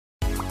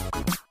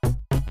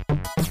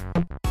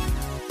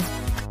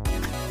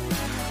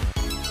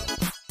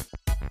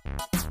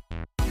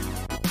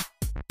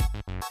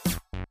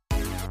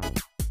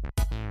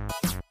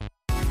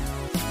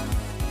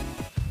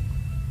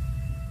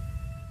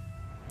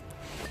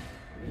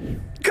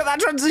that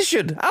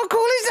transition? How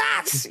cool is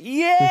that?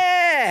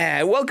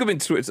 Yeah! Welcome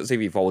into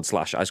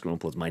twitch.tv/Ice Cream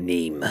Uploads. My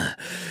name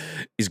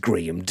is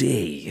Graham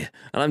D.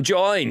 And I'm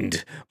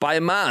joined by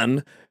a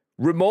man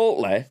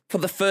remotely for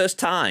the first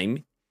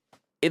time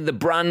in the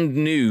brand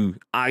new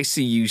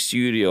ICU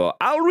studio.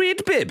 I'll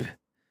read, Bib.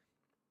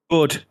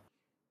 Good.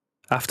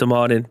 After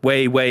morning.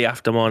 Way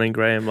after morning,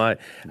 Graham. Like,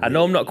 I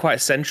know I'm not quite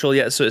central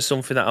yet, so it's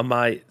something that I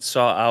might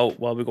sort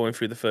out while we're going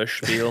through the first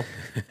spiel.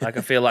 Like,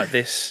 I feel like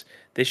this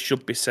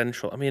should be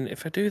central. I mean,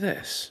 if I do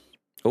this...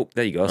 Oh,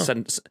 there you go.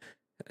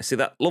 See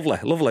that?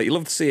 Lovely. You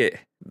love to see it.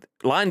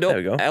 Lined up. There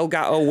we go.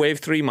 Elgato Wave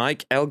 3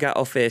 mic,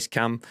 Elgato face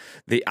cam,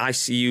 the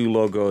ICU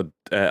logo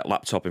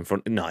laptop in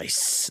front.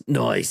 Nice.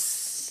 Nice.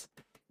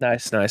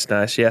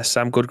 Yes,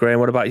 I'm good, Graham.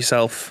 What about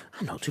yourself?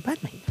 I'm not too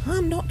bad, mate.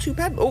 I'm not too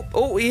bad.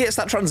 Oh, he hits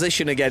that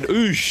transition again.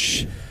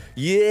 Oosh.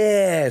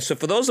 Yeah. So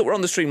for those that were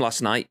on the stream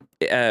last night,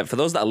 for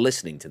those that are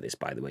listening to this,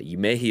 by the way, you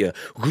may hear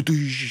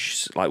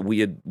like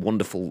weird,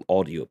 wonderful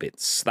audio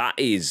bits. That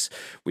is,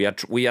 we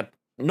had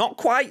not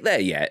quite there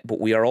yet, but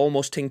we are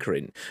almost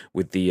tinkering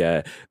with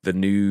the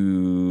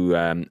new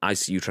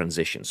ICU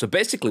transition. So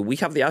basically, we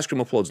have the Ice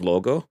Cream Uploads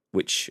logo,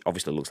 which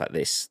obviously looks like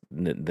this,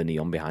 the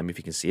neon behind me, if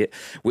you can see it,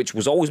 which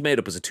was always made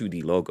up as a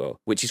 2D logo,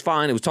 which is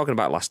fine. I was talking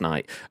about last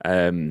night.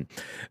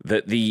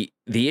 That the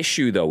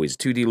issue, though, is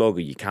 2D logo,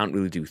 you can't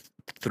really do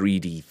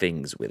 3D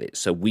things with it.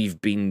 So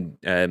we've been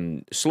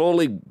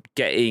slowly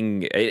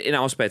getting in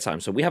our spare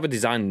time. So we have a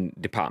design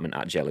department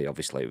at Jelly,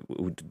 obviously,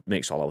 who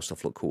makes all our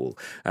stuff look cool.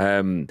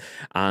 We've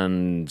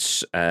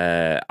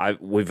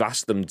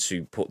asked them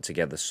to put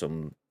together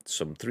some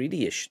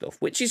 3D-ish stuff,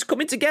 which is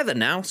coming together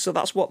now. So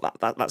that's what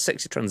that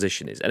sexy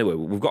transition is. Anyway,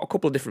 we've got a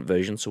couple of different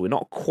versions, so we're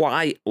not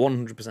quite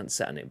 100%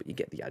 set on it, but you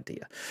get the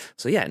idea.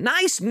 So yeah,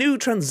 nice new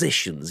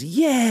transitions.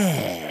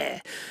 Yeah.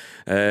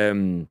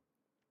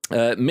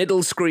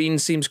 Middle screen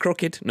seems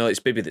crooked. No, it's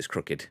Bibby that's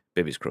crooked.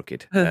 Bibby's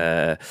crooked.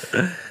 Camera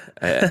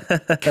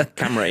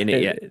in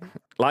it yet.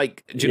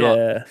 Like, do you know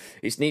what?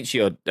 It's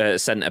Nietzsche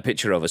sent a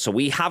picture of us. So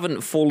we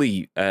haven't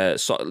fully,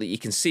 you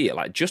can see it,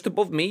 like just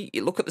above me.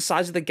 You look at the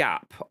size of the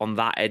gap on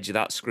that edge of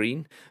that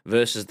screen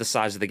versus the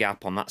size of the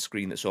gap on that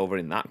screen that's over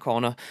in that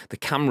corner. The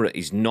camera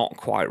is not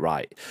quite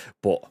right.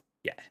 But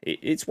yeah,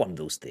 it's one of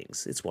those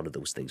things. It's one of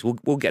those things.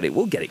 We'll get it.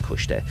 We'll get it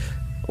cushed there.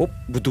 Oh,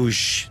 but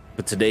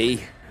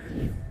today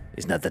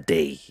is not the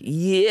day.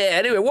 Yeah,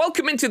 anyway,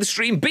 welcome into the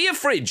stream. Be a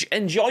fridge.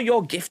 Enjoy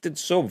your gifted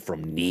sub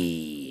from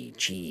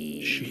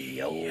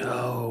Nietzsche.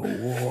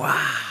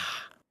 Wow.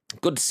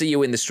 Good to see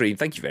you in the stream.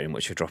 Thank you very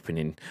much for dropping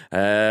in.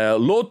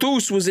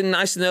 Lotus was in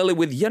nice and early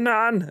with your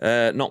nan.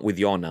 Not with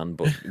your nan,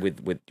 but with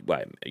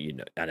well, you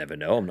know, I never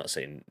know. I'm not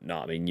saying, no,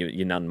 I mean,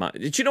 your nan might.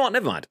 Do you know what?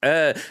 Never mind.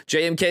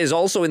 JMK is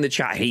also in the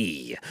chat.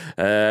 Hey.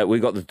 We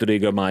got the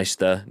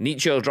Triggermeister.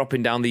 Nietzsche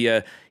dropping down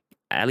the...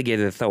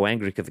 alligator so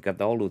angry because they got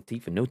all those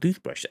teeth and no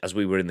toothbrush, as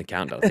we were in the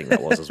countdown. I think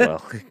that was as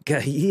well.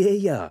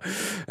 Yeah.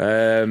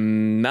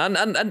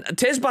 And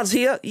Taste Buds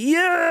here.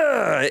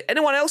 Yeah.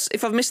 Anyone else?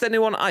 If I've missed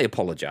anyone, I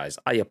apologise.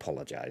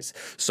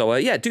 So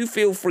yeah, do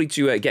feel free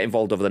to get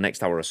involved over the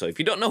next hour or so. If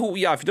you don't know who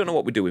we are, if you don't know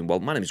what we're doing, well,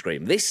 my name is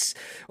Graham. This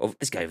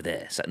guy over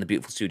there, sat in the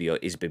beautiful studio,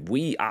 is Bib.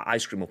 We are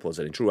Ice Cream Uploads,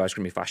 and in true ice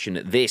creamy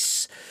fashion,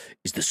 this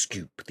is The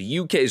Scoop, the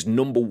UK's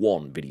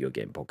 #1 video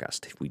game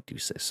podcast, if we do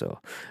say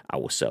so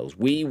ourselves.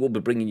 We will be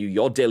bringing you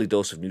your daily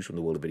dose of news from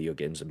the world of video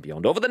games and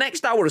beyond over the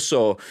next hour or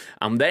so,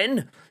 and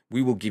then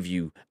we will give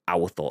you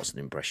our thoughts and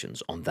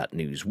impressions on that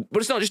news.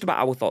 But it's not just about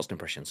our thoughts and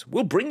impressions.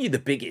 We'll bring you the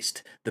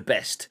biggest, the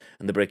best,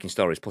 and the breaking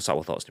stories, plus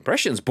our thoughts and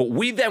impressions, but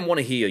we then want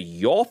to hear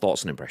your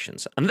thoughts and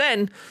impressions, and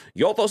then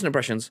your thoughts and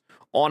impressions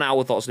on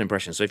our thoughts and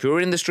impressions. So if you're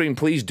in the stream,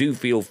 please do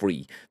feel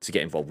free to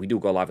get involved. We do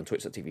go live on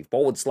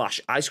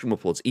twitch.tv/Ice Cream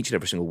Uploads each and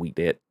every single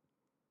weekday at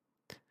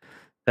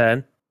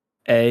 10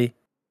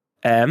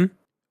 a.m.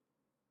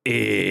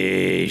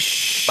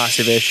 Ish.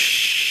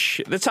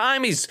 Massive-ish. The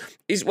time is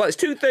well, it's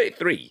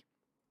 2:33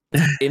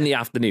 in the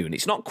afternoon.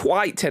 It's not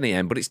quite 10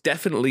 a.m., but it's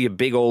definitely a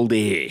big old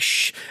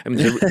ish. I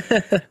mean,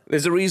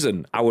 there's a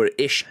reason our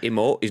ish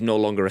emote is no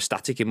longer a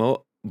static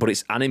emote, but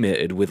it's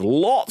animated with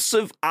lots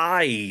of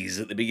eyes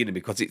at the beginning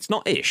because it's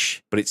not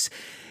ish, but it's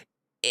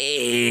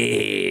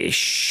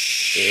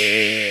ish.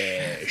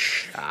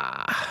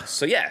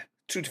 So yeah.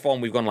 True to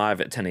form, we've gone live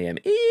at 10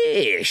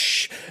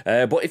 a.m.-ish.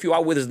 But if you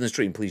are with us in the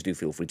stream, please do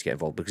feel free to get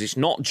involved, because it's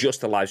not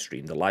just a live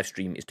stream. The live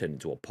stream is turned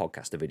into a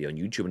podcast, a video on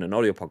YouTube, and an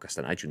audio podcast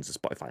on iTunes and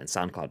Spotify and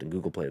SoundCloud and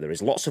Google Play. There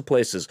is lots of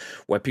places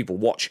where people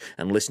watch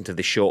and listen to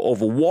this show.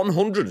 Over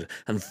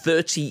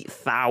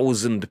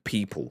 130,000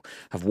 people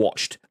have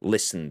watched,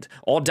 listened,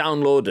 or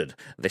downloaded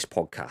this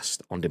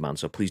podcast on demand.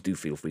 So please do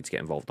feel free to get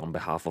involved on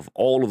behalf of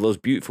all of those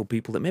beautiful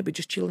people that may be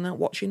just chilling out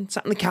watching,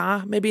 sat in the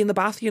car, maybe in the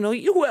bath, you know,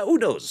 who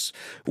knows?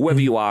 Whoever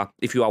you are,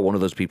 if you are one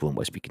of those people and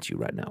we're speaking to you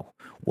right now,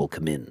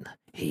 welcome in.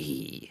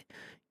 Hey,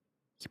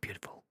 you're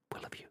beautiful.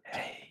 We love you.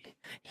 Hey,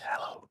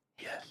 hello.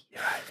 Yeah,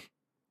 you're right.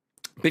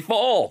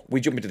 Before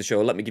we jump into the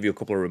show, let me give you a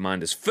couple of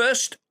reminders.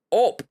 First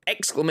up!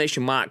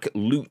 Exclamation mark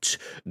loot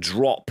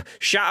drop.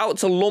 Shout out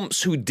to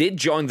Lumps, who did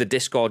join the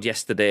Discord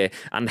yesterday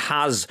and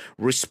has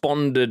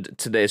responded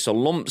today. So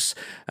Lumps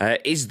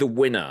is the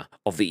winner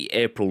of the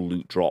April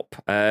loot drop.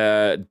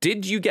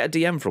 Did you get a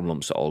DM from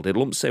Lumps at all? Did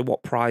Lumps say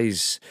what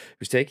prize he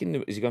was taking?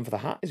 Is he going for the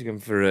hat? Is he going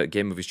for a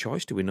game of his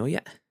choice? Do we know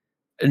yet?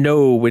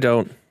 No, we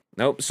don't.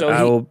 Nope.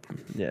 So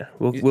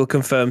we'll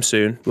confirm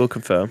soon. We'll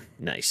confirm.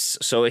 Nice.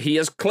 So he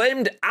has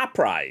claimed a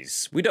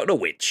prize. We don't know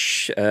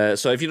which.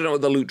 So if you don't know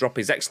what the loot drop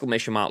is,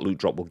 exclamation mark loot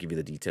drop will give you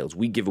the details.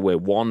 We give away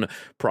one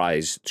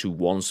prize to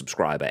one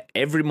subscriber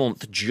every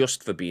month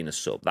just for being a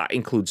sub. That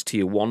includes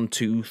tier 1,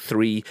 2,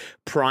 3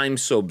 prime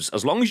subs.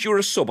 As long as you're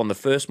a sub on the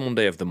first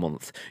Monday of the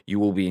month, you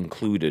will be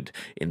included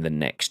in the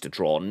next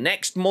draw.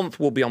 Next month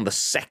will be on the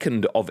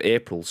 2nd of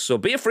April. So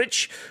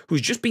Beerfridge,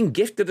 who's just been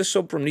gifted a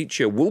sub from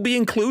Nietzsche, will be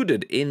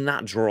included in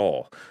that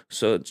draw.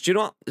 So do you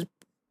know what?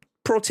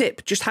 Pro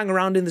tip, just hang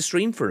around in the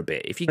stream for a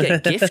bit. If you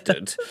get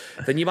gifted,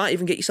 then you might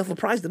even get yourself a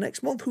prize the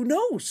next month. Who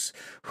knows?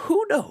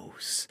 Who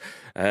knows?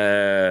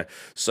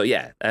 So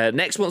yeah,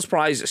 next month's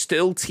prize,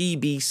 still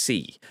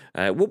TBC.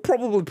 We'll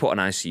probably put an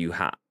ICU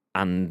hat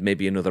and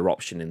maybe another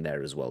option in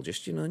there as well.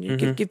 Just,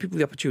 give people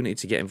the opportunity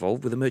to get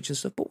involved with the merch and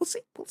stuff, but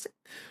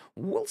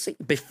we'll see.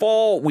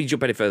 Before we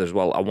jump any further as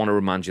well, I want to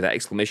remind you that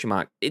exclamation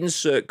mark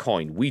insert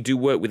coin. We do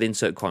work with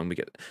insert coin.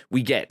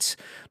 We get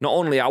not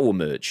only our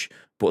merch,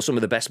 but some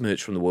of the best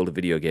merch from the world of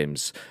video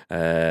games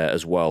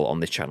as well on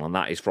this channel, and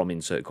that is from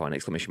Insert Coin,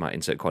 exclamation mark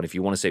Insert Coin. If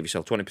you want to save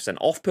yourself 20%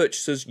 off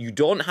purchases, you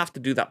don't have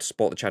to do that to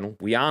support the channel.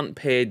 We aren't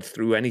paid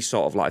through any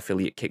sort of like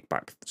affiliate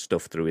kickback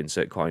stuff through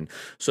Insert Coin,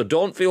 so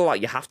don't feel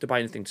like you have to buy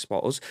anything to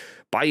support us.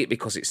 Buy it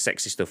because it's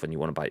sexy stuff and you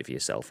want to buy it for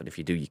yourself, and if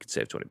you do, you can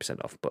save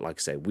 20% off. But like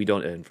I say, we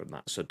don't earn from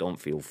that, so don't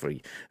feel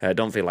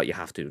like you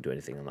have to do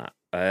anything on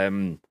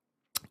that.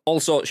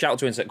 Also, shout out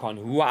to Insert Coin,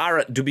 who are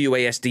at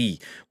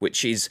WASD,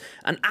 which is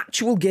an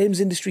actual games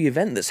industry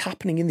event that's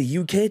happening in the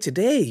UK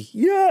today.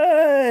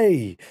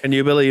 Yay! Can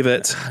you believe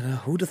it? I know,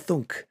 who'd have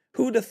thunk?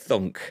 Who'd have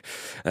thunk?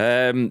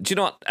 Do you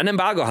know what? An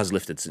embargo has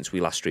lifted since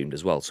we last streamed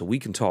as well, so we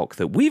can talk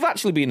that we've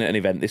actually been at an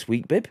event this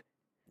week, Bib.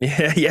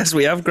 Yeah, yes,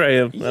 we have,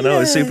 Graham. I know,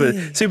 it's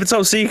super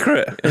top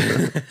secret.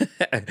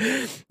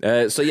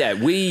 So yeah,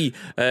 we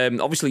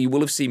obviously you will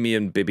have seen me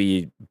and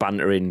Bibby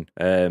bantering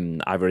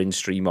either in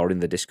stream or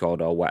in the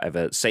Discord or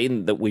whatever,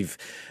 saying that we've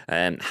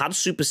had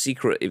super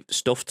secret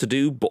stuff to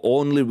do, but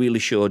only really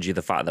showed you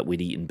the fact that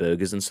we'd eaten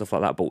burgers and stuff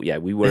like that. But yeah,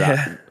 we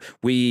ran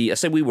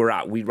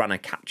a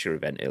capture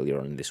event earlier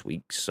on this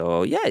week.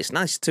 So yeah, it's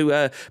nice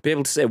to be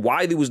able to say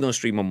why there was no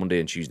stream on Monday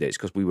and Tuesday. It's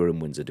because we were in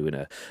Windsor doing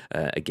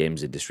a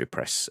games industry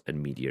press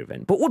and media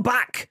event, but we're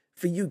back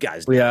for you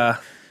guys now. We are.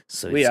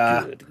 So it's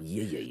good.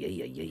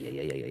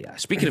 Yeah.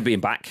 Speaking of being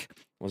back,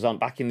 I was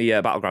back in the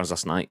Battlegrounds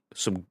last night.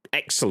 Some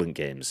excellent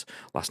games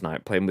last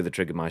night, playing with the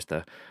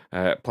Triggermeister,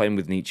 playing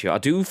with Nietzsche. I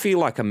do feel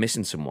like I'm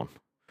missing someone.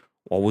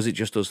 Or was it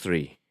just us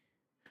three?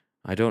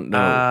 I don't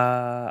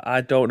know.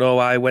 I don't know.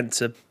 I went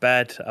to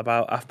bed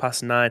about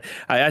 9:30.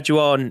 I had you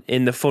on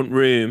in the front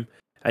room,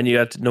 and you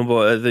had the number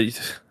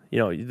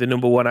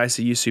one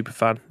ICU super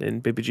fan in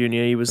Bibby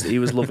Junior. He was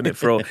loving it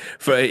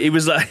he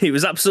was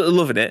absolutely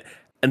loving it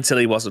until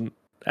he wasn't,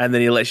 and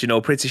then he lets you know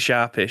pretty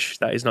sharpish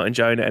that he's not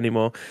enjoying it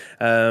anymore.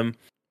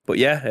 But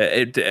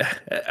yeah,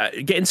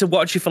 getting to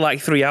watch you for like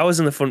 3 hours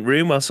in the front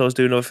room whilst I was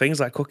doing other things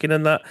like cooking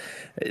and that.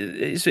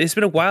 It's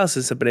been a while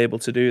since I've been able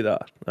to do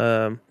that.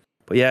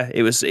 But yeah,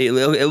 it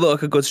looked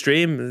like a good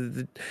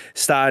stream.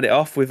 Started it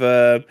off with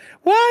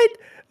white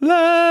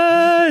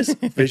lies,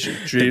 vision,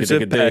 dreams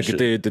of passion.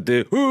 Yeah.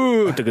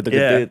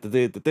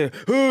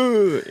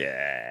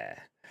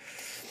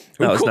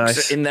 Who cooks was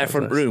nice in their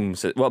front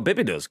rooms? Well,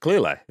 Bibby does,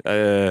 clearly.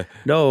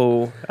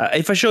 No.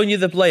 If I shown you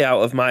the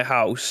layout of my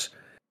house,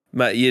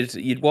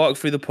 you'd walk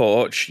through the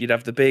porch, you'd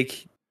have the big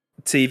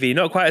TV,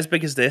 not quite as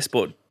big as this,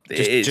 but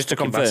just to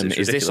confirm,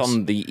 is this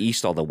on the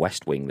east or the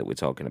west wing that we're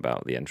talking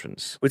about, the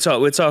entrance? We're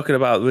talking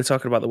about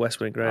the west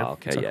wing, Graham. Oh,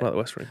 okay, we're talking about the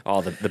west wing.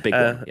 Oh, the big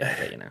one. Yeah,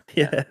 okay,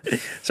 Yeah.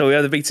 So we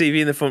have the big TV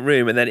in the front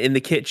room, and then in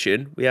the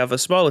kitchen we have a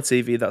smaller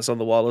TV that's on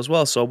the wall as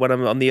well. So when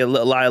I'm on the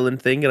little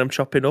island thing and I'm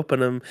chopping up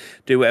and I'm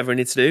doing whatever I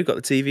need to do, got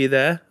the TV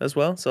there as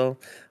well. So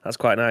that's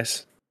quite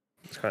nice.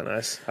 It's quite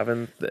nice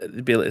having the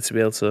ability to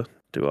be able to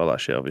do all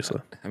that shit, obviously.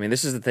 I mean,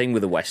 this is the thing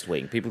with the West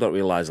Wing. People don't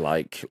realise,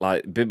 like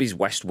Bibby's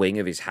West Wing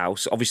of his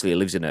house. Obviously, he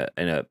lives in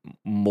a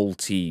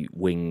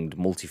multi-winged,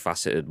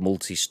 multifaceted,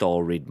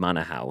 multi-storied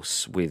manor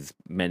house with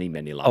many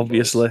landlords.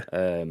 Obviously,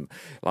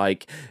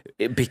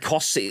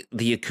 because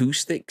the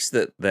acoustics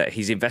that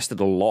he's invested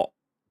a lot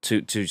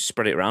to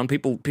spread it around.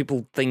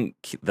 People think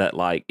that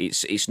like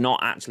it's not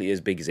actually as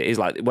big as it is.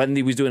 Like when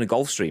he was doing a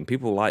golf stream,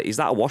 people were like, "Is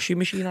that a washing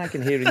machine I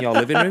can hear in your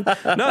living room?"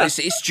 No,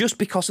 it's just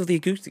because of the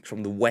acoustics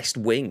from the West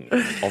Wing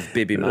of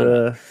Bibby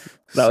Manor.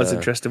 That was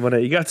interesting,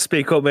 wasn't it? You got to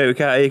speak up, mate. We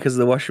can't hear you because of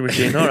the washing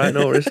machine. All right,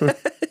 no worries.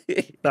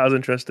 That was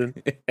interesting.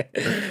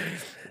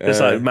 It's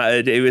like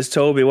it was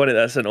Toby, wasn't it,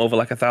 that sent over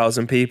like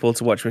 1,000 people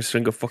to watch me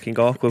swing a fucking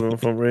golf club in the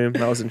front room.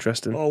 That was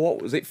interesting. Oh,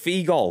 what was it?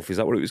 Fee Golf? Is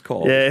that what it was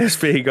called? Yeah, it's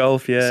Fee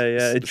Golf. Yeah.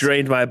 It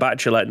drained my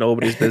battery like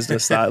nobody's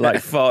business. That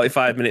like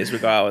 45 minutes we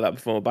got out of that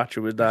before my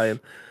battery was dying.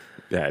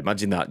 Yeah,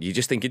 imagine that. You're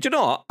just thinking, do you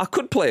know what? I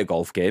could play a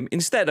golf game.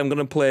 Instead, I'm going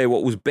to play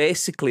what was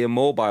basically a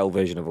mobile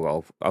version of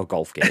a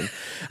golf game.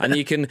 And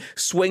you can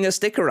swing a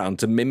stick around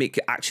to mimic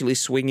actually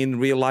swinging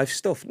real life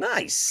stuff.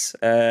 Nice.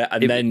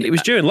 Then it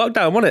was during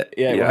lockdown, wasn't it?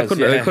 Yeah, I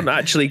couldn't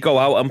actually go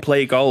out and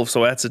play golf,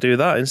 so I had to do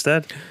that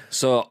instead.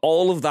 So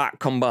all of that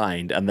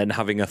combined, and then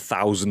having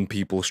 1,000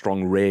 people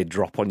strong raid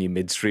drop on you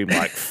midstream,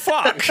 like,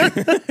 fuck.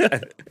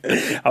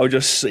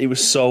 It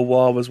was so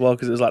warm as well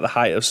because it was like the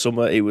height of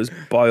summer. It was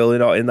boiling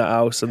hot in that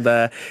house,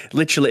 and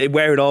literally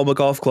wearing all my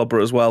golf clubber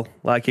as well.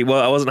 Like I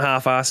wasn't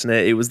half-assing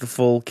it. It was the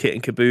full kit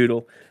and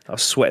caboodle. I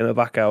was sweating my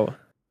back out.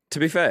 To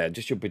be fair,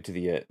 just jump into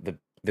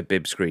the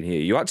bib screen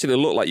here. You actually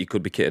look like you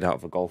could be kitted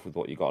out for golf with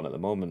what you got on at the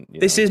moment.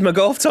 This is my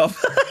golf top.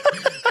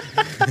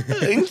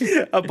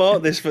 I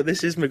bought this, but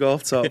this is my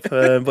golf top.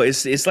 But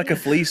it's like a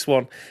fleece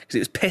one because it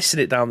was pissing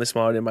it down this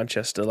morning in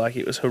Manchester. Like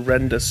it was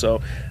horrendous.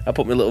 So I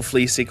put my little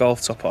fleecy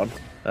golf top on.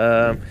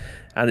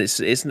 And it's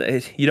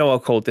you know how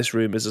cold this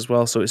room is as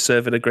well, so it's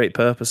serving a great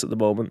purpose at the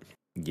moment.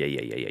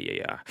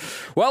 Yeah.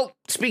 Well,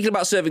 speaking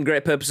about serving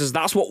great purposes,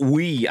 that's what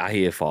we are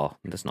here for.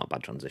 That's not a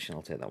bad transition,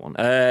 I'll take that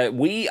one.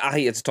 We are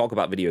here to talk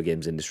about video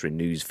games industry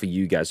news for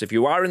you guys. If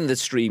you are in the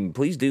stream,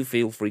 please do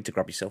feel free to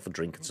grab yourself a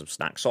drink and some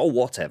snacks or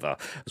whatever,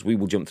 as we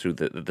will jump through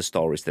the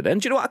stories today.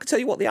 And do you know what? I can tell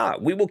you what they are.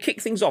 We will kick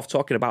things off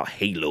talking about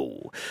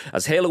Halo,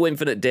 as Halo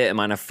Infinite Data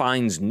Miner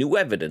finds new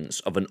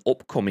evidence of an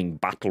upcoming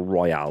Battle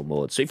Royale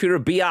mode. So if you're a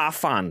BR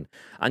fan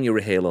and you're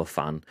a Halo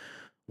fan,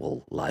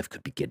 well, life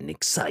could be getting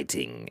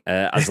exciting.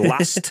 As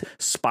Last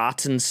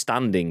Spartan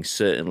Standing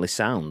certainly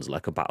sounds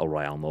like a Battle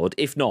Royale mode.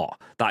 If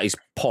not, that is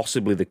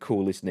possibly the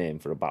coolest name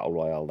for a Battle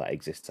Royale that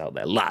exists out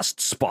there.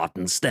 Last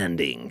Spartan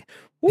Standing.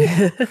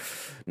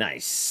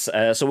 Nice.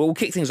 So we'll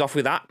kick things off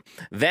with that.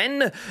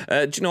 Then,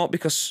 do you know what?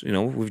 Because,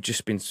 we've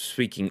just been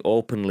speaking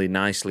openly,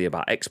 nicely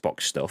about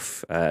Xbox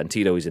stuff, and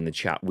Tito is in the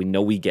chat. We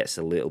know he gets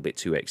a little bit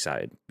too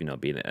excited,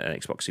 being an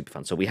Xbox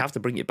superfan. So we have to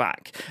bring it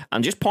back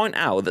and just point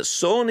out that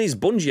Sony's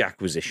Bungie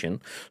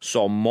acquisition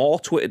saw more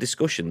Twitter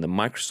discussion than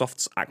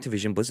Microsoft's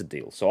Activision Blizzard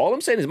deal. So all I'm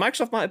saying is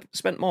Microsoft might have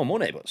spent more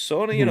money, but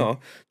Sony,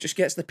 just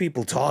gets the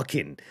people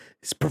talking.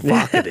 It's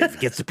provocative.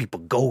 Gets the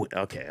people going.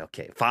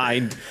 Okay,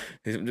 fine.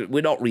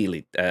 We're not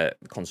really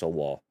console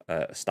war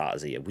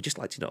starters here. We just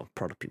like to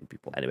proud of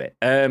people. Anyway,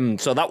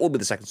 so that will be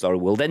the second story.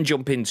 We'll then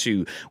jump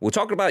into, we're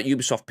talking about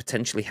Ubisoft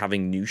potentially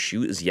having new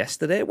shooters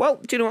yesterday. Well,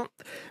 do you know what?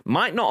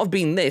 Might not have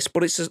been this,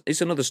 but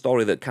it's another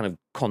story that kind of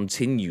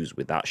continues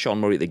with that.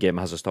 Sean Murray at The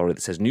Gamer has a story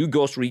that says, new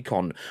Ghost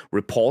Recon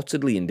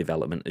reportedly in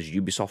development as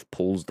Ubisoft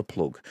pulls the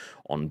plug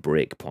on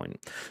Breakpoint.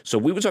 So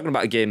we were talking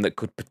about a game that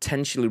could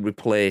potentially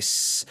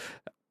replace...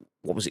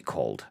 what was it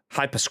called?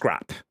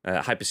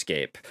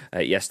 Hyperscape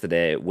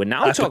yesterday. We're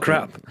now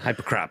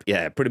Hypercrap.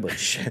 Yeah, pretty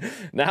much.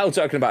 Now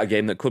talking about a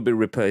game that could be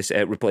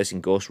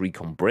replacing Ghost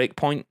Recon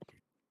Breakpoint.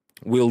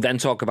 We'll then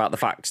talk about the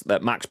fact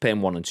that Max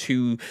Payne 1 and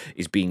 2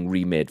 is being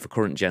remade for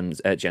current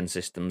gen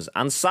systems.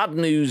 And sad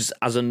news,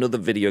 as another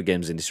video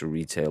games industry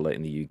retailer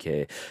in the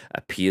UK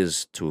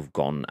appears to have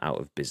gone out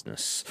of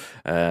business.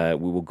 We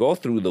will go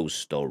through those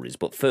stories.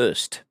 But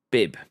first,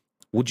 Bib,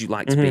 would you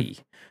like to be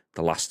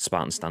the last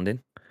Spartan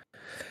standing?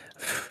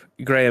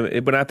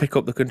 Graham, when I pick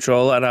up the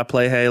controller and I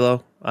play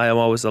Halo, I am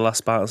always the last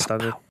Spartan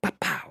standing.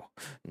 Pow.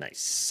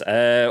 Nice.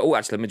 Actually,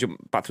 let me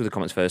jump back through the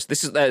comments first.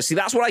 This is see,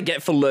 that's what I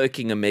get for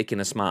lurking and making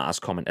a smart-ass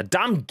comment. A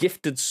damn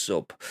gifted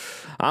sub.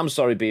 I'm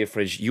sorry, Beer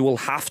Fridge. You will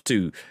have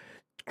to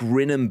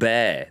grin and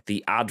bear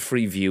the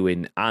ad-free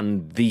viewing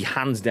and the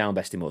hands-down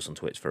best emotes on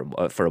Twitch for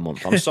a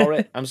month. I'm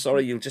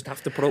sorry. You'll just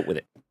have to put up with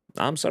it.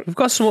 I'm sorry. We've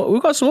got some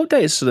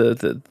updates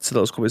to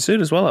those coming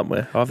soon as well, haven't we?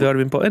 Or have they already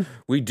been put in?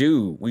 We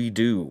do.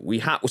 We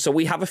have a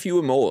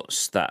few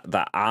emotes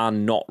that are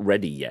not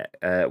ready yet.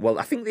 Well,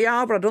 I think they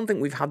are, but I don't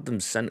think we've had them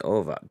sent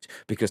over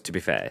because, to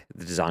be fair,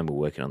 the design we're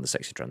working on, the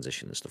sexy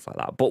transition and stuff like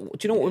that. But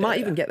do you know what? We might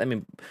even get them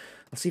in.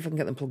 I'll see if I can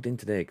get them plugged in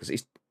today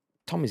because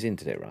Tom is in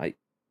today, right?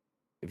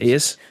 He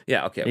is.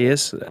 Yeah. Okay. He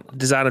is.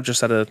 Designer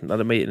just had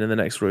a meeting in the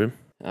next room.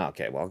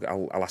 Okay. Well,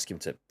 I'll ask him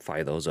to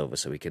fire those over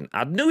so we can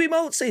add new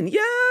emotes in.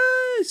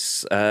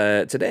 Yes.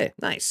 Today.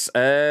 Nice.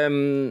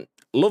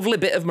 Lovely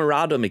bit of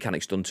Mirado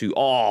mechanics done too.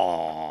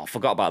 Oh,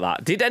 forgot about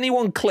that. Did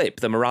anyone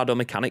clip the Mirado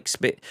mechanics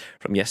bit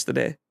from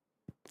yesterday?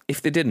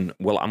 If they didn't,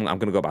 well, I'm going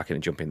to go back in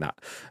and jump in that.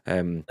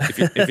 If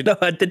you no,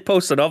 I did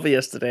post an over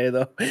yesterday,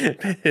 though.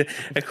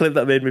 A clip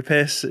that made me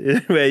piss,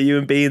 where you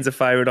and Beans are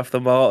firing off the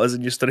mortars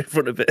and you stood in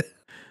front of it.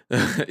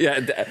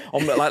 Yeah,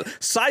 I'm like,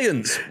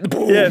 science.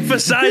 Boom. Yeah, for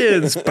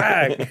science.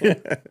 Bang.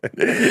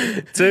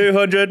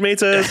 200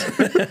 meters.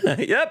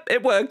 Yep,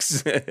 it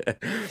works.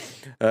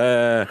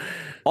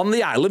 On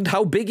the island,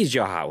 how big is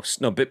your house?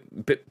 No,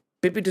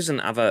 Bibby doesn't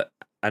have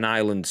an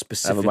island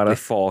specifically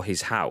for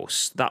his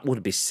house. That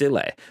would be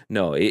silly.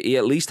 No, he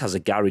at least has a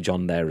garage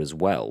on there as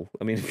well.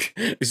 I mean,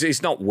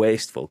 it's not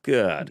wasteful.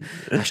 Good.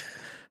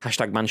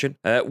 Hashtag mansion.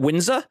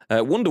 Windsor.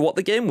 Wonder what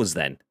the game was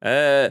then.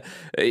 It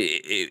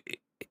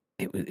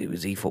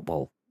was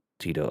eFootball.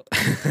 Tito.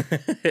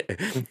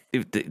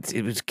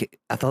 it was.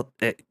 I thought.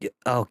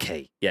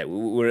 Okay, yeah,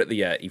 we're at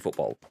the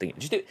eFootball thing.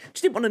 Just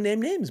didn't want to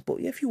name names, but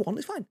yeah, if you want,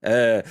 it's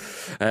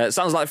fine.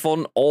 Sounds like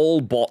fun.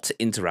 All bot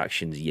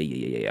interactions.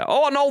 Yeah.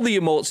 Oh, and all the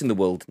emotes in the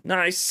world.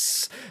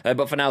 Nice.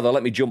 But for now, though,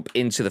 let me jump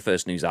into the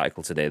first news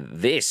article today.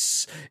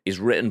 This is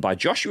written by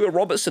Joshua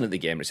Robertson at the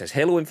game. It says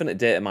Halo Infinite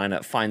data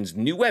miner finds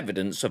new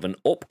evidence of an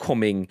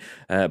upcoming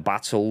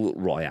battle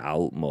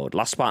royale mode.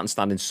 Last Spartan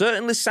Standing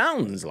certainly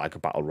sounds like a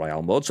battle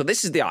royale mode. So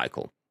this is the article.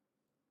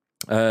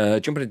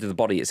 Jumping into the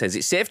body, it says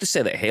it's safe to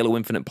say that Halo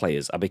Infinite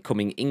players are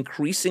becoming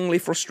increasingly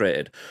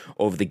frustrated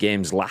over the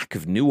game's lack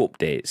of new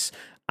updates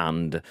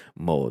and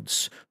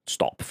modes.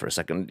 Stop for a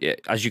second.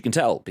 As you can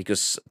tell,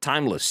 because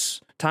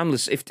Timeless,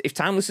 if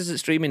Timeless isn't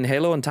streaming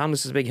Halo and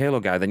Timeless is a big Halo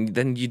guy,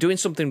 then you're doing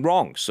something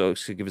wrong. So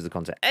give us the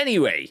content.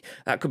 Anyway,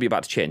 that could be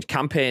about to change.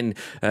 Campaign,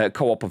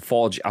 Co-op, and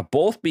Forge are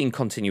both being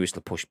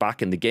continuously pushed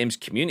back, and the game's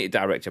community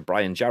director,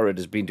 Brian Jarrett,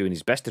 has been doing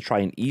his best to try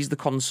and ease the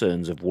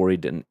concerns of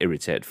worried and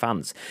irritated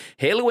fans.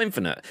 Halo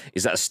Infinite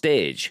is at a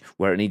stage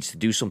where it needs to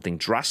do something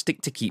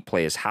drastic to keep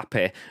players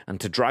happy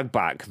and to drag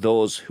back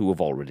those who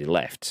have already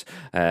left.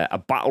 A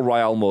Battle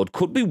Royale mode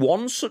could be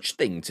one such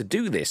thing to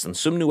do this, and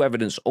some new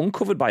evidence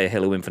uncovered by a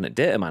Halo Infinite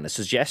data miner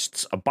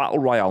suggests a Battle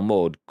Royale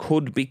mode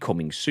could be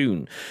coming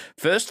soon.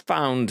 First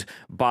found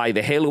by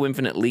the Halo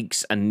Infinite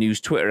Leaks and News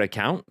Twitter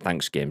account,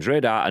 thanks Games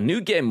Radar, a new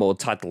game mode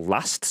titled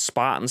Last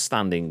Spartan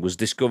Standing was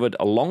discovered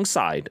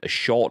alongside a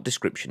short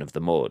description of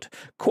the mode.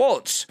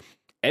 Quote,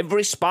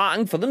 "Every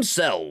Spartan for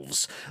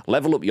themselves.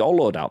 Level up your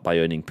loadout by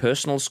earning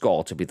personal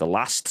score to be the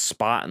last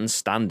Spartan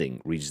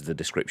standing," reads the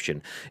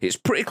description. It's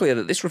pretty clear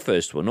that this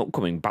refers to an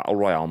upcoming Battle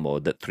Royale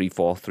mode that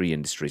 343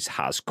 Industries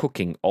has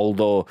cooking,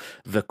 although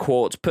the,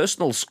 quote,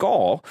 personal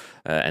score,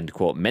 end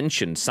quote,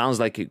 mentioned sounds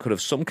like it could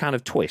have some kind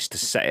of twist to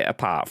set it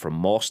apart from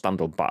more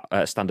standard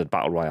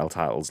Battle Royale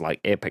titles like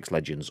Apex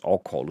Legends or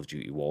Call of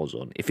Duty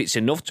Warzone. If it's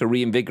enough to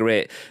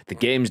reinvigorate the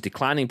game's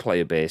declining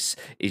player base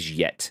is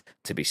yet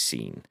to be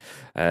seen.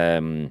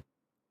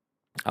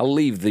 I'll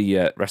leave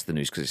the rest of the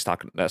news because it's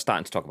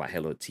starting to talk about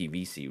Halo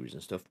TV series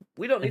and stuff.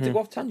 We don't need to go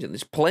off tangent.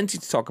 There's plenty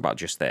to talk about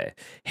just there.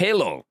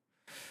 Halo.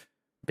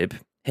 Bib.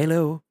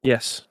 Halo.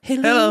 Yes.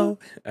 Hello.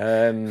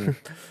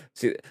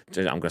 See,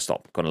 I'm going to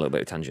stop. Going a little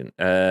bit of tangent.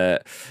 I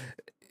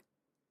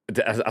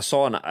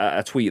saw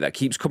a tweet that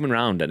keeps coming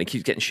around and it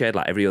keeps getting shared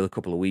like every other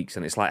couple of weeks,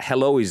 and it's like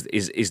hello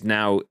is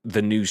now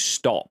the new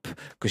stop,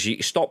 because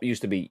stop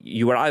used to be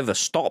you were either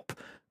stop,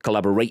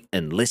 collaborate,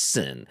 and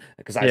listen,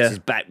 because I is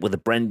back with a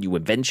brand new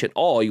invention,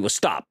 or you will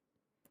stop,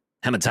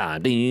 hammer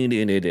time.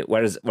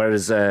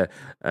 Whereas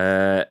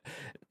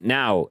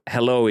now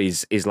hello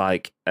is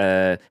like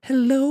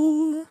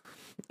hello,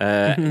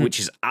 which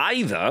is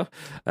either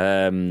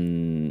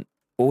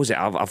what was it?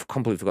 I've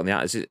completely forgotten the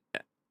artist.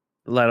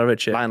 Lionel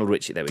Richie. Lionel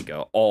Richie, there we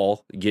go.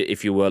 Or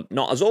if you were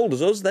not as old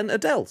as us, then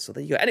Adele. So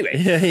there you go.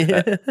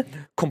 Anyway,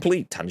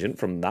 complete tangent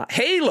from that.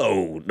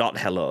 Halo, not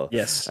hello.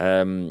 Yes.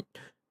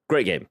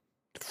 Great game.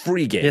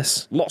 Free game.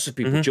 Yes. Lots of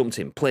people jumped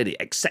in, played it.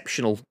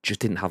 Exceptional. Just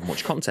didn't have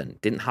much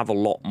content. Didn't have a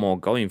lot more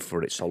going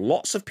for it. So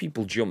lots of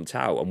people jumped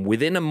out. And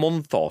within a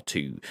month or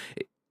two,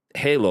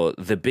 Halo,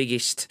 the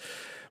biggest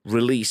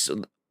release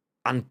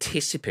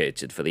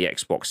anticipated for the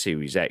Xbox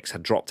Series X,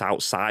 had dropped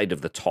outside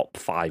of the top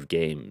 5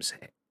 games.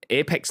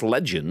 Apex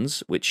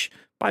Legends, which...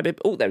 Bye, babe.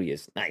 Oh, there he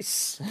is.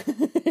 Nice.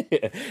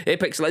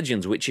 Apex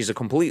Legends, which is a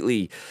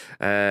completely...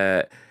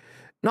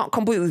 not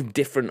completely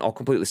different or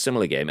completely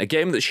similar game. A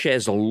game that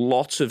shares a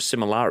lot of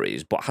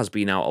similarities, but has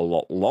been out a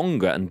lot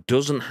longer and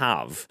doesn't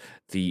have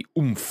the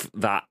oomph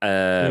that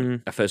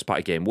a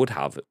first-party game would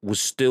have, was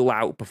still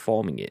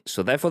outperforming it.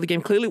 So therefore, the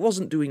game clearly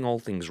wasn't doing all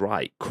things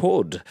right.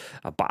 Could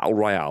a Battle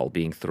Royale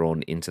being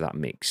thrown into that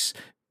mix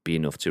be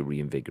enough to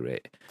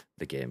reinvigorate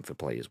the game for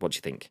players? What do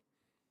you think?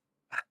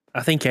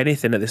 I think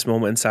anything at this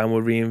moment in time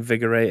will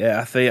reinvigorate it.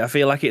 I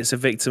feel like it's a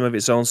victim of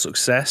its own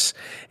success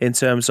in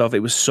terms of it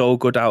was so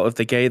good out of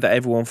the gate that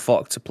everyone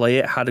flocked to play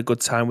it, had a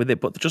good time with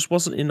it, but there just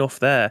wasn't enough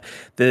there.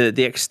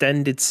 The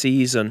extended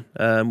season,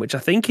 which I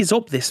think is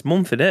up this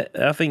month, isn't it?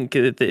 I think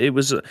it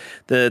was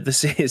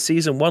the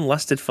season 1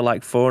 lasted for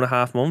like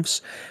 4.5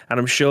 months, and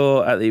I'm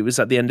sure it was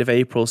at the end of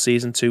April.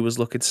 Season 2 was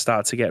looking to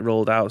start to get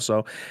rolled out.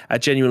 So I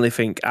genuinely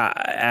think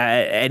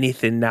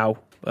anything now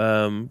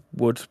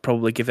would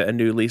probably give it a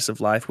new lease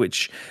of life,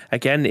 which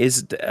again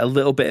is a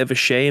little bit of a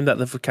shame that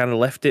they've kind of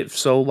left it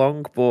so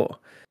long, but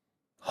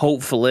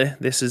hopefully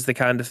this is the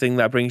kind of thing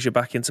that brings you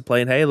back into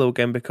playing Halo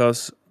again,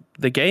 because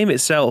the game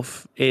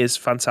itself is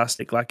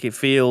fantastic. Like, it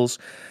feels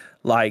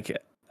like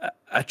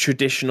a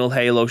traditional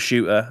Halo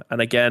shooter,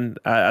 and again,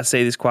 I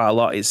say this quite a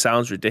lot, it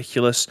sounds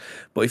ridiculous,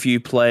 but if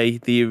you play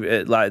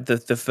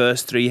the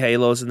first 3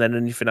 Halos and then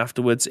anything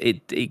afterwards,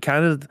 it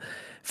kind of,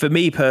 for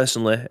me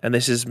personally, and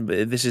this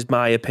is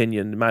my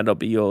opinion, it might not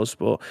be yours,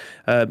 but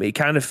it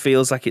kind of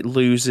feels like it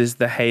loses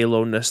the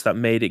Halo-ness that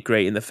made it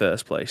great in the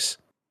first place.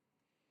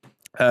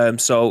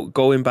 So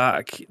going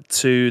back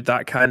to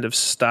that kind of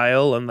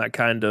style and that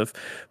kind of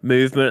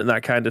movement and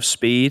that kind of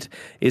speed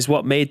is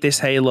what made this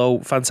Halo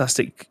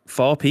fantastic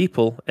for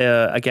people.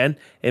 Again,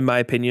 in my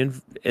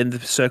opinion, in the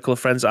circle of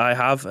friends that I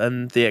have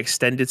and the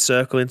extended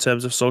circle in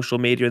terms of social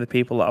media and the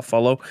people that I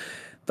follow,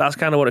 that's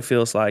kind of what it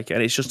feels like.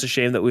 And it's just a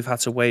shame that we've had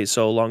to wait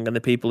so long. And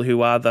the people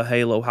who are the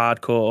Halo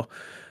hardcore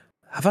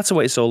have had to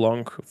wait so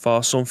long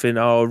for something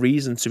or a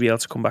reason to be able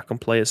to come back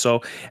and play it.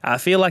 So I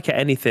feel like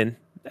anything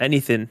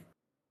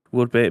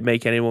would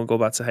make anyone go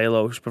back to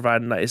Halo,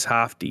 providing that it's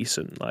half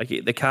decent. Like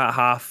they can't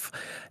half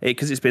it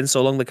because it's been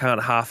so long. They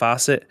can't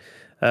half-ass it.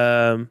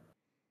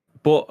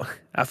 But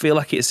I feel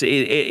like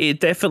it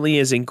definitely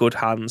is in good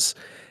hands.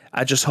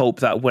 I just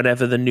hope that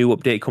whenever the new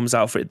update comes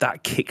out for it,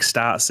 that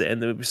kickstarts it,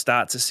 and then we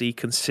start to see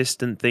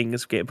consistent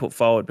things getting put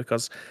forward.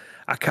 Because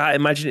I can't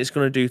imagine it's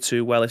going to do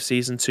too well if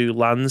season 2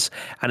 lands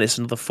and it's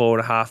another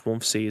 4.5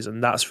 month season.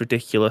 That's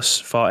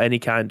ridiculous for any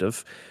kind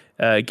of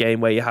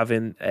game where you're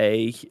having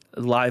a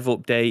live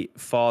update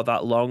for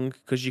that long,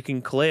 because you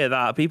can clear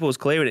that. People was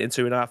clearing it in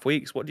 2.5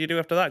 weeks. What do you do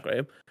after that,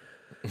 Graham?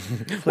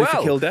 Play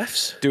for kill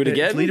deaths? Do it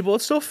again.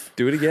 Leaderboard stuff?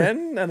 Do it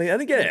again and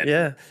again.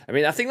 Yeah. I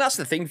mean, I think that's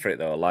the thing for it,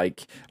 though.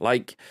 Like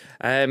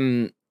a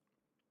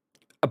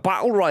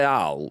battle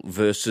royale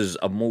versus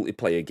a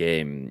multiplayer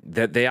game,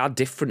 they are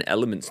different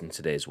elements in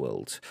today's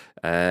world.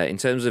 In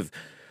terms of,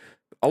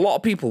 a lot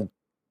of people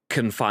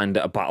can find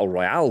a battle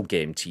royale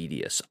game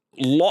tedious.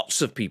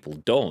 Lots of people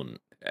don't.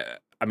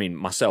 I mean,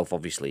 myself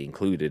obviously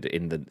included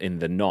in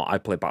the not. I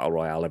play battle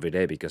royale every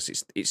day because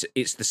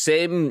it's the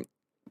same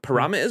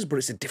parameters, but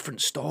it's a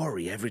different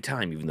story every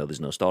time, even though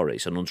there's no story.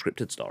 It's an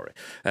unscripted story.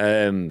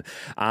 And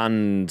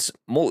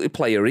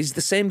multiplayer is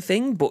the same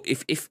thing, but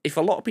if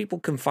a lot of people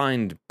can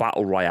find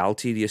battle royale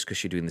tedious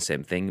because you're doing the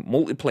same thing,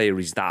 multiplayer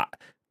is that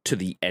to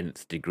the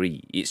nth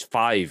degree. It's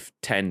 5,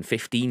 10,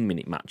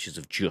 15-minute matches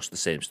of just the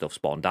same stuff.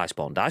 Spawn, die,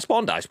 spawn, die,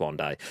 spawn, die, spawn,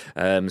 die.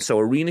 So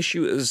arena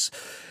shooters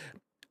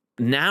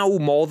now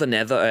more than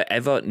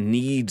ever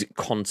need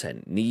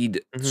content,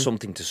 need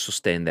something to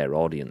sustain their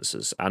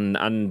audiences.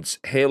 And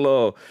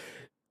Halo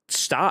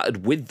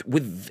started with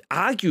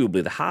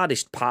arguably the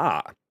hardest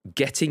part,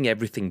 getting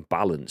everything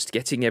balanced,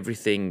 getting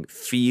everything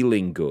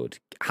feeling good,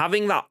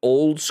 having that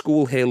old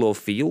school Halo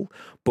feel,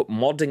 but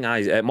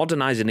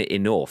modernizing it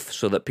enough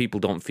so that people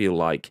don't feel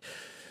like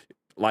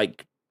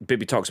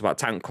Bibby talks about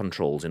tank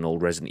controls in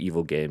old Resident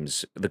Evil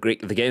games. The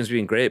games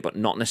being great, but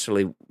not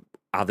necessarily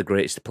are the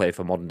greatest to play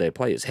for modern day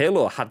players.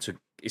 Halo had to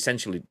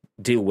essentially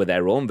deal with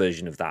their own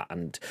version of that.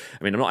 And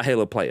I mean, I'm not a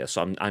Halo player,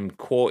 so I'm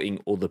quoting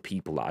other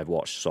people that I've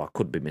watched, so I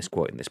could be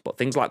misquoting this. But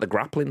things like the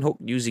grappling hook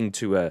using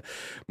to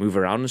move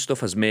around and stuff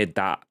has made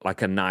that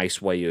like a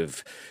nice way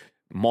of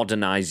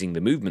modernizing the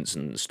movements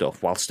and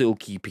stuff while still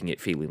keeping it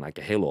feeling like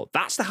a Halo.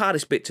 That's the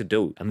hardest bit to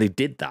do, and they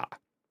did that.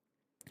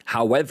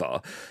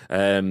 However,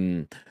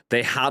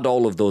 they had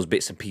all of those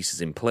bits and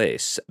pieces in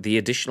place. The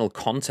additional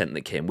content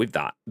that came with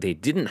that, they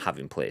didn't have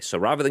in place. So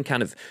rather than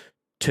kind of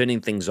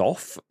turning things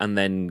off and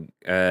then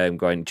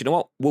going, do you know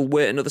what, we'll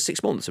wait another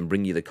 6 months and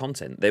bring you the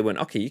content, they went,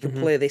 okay, you can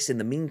play this in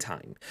the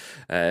meantime,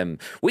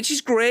 which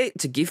is great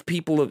to give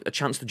people a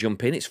chance to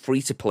jump in. It's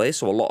free to play,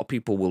 so a lot of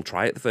people will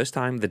try it the first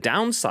time. The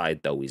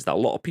downside, though, is that a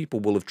lot of people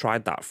will have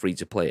tried that free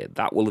to play.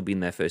 That will have been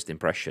their first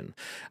impression,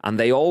 and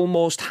they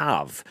almost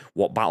have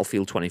what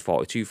Battlefield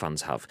 2042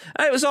 fans have.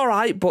 It was all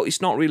right, but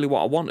it's not really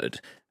what I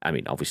wanted. I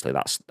mean, obviously,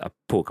 that's a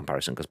poor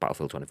comparison because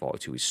Battlefield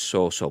 2042 is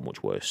so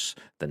much worse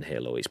than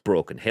Halo. It's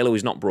broken. Halo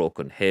is not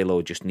broken.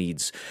 Halo just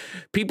needs...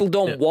 People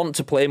don't want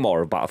to play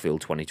more of Battlefield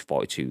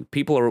 2042.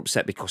 People are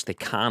upset because they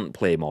can't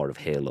play more of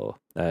Halo,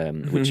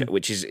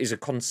 which is a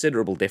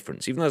considerable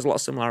difference. Even though there's a lot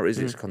of similarities,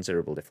 it's a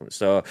considerable difference.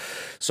 So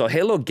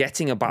Halo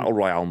getting a Battle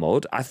Royale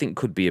mode, I think,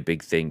 could be a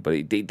big thing, but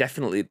it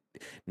definitely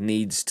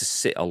needs to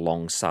sit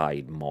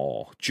alongside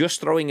more. Just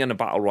throwing in a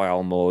Battle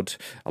Royale mode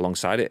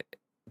alongside it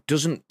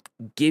doesn't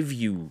give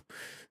you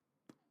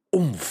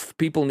oomph.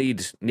 People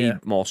need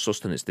more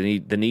sustenance. They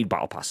need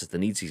battle passes. They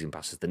need season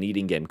passes. They need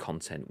in-game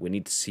content. We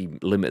need to see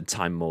limited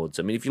time modes.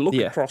 I mean, if you look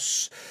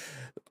across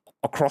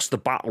the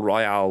battle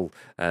royale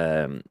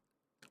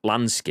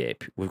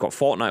landscape, we've got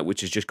Fortnite,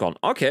 which has just gone,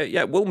 okay,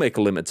 yeah, we'll make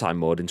a limited time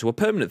mode into a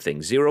permanent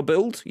thing. Zero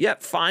build, yeah,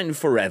 fine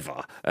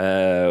forever.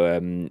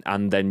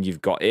 And then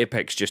you've got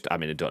Apex. I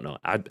don't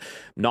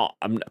know.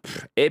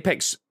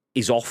 Apex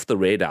is off the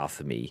radar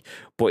for me,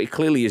 but it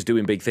clearly is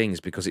doing big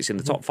things because it's in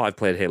the top 5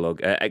 played Halo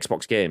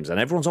Xbox games, and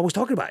everyone's always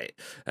talking about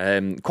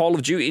it. Call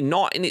of Duty,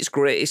 not in its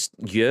greatest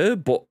year,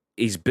 but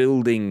is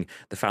building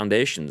the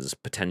foundations,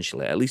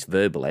 potentially, at least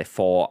verbally,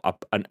 for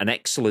an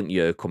excellent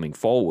year coming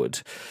forward.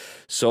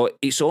 So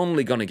it's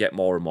only going to get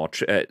more and more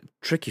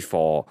tricky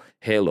for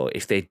Halo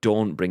if they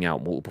don't bring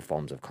out multiple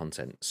forms of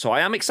content. So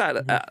I am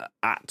excited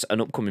at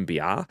an upcoming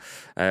BR.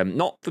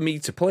 Not for me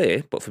to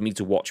play, but for me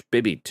to watch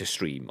Bibby to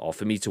stream, or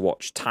for me to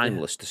watch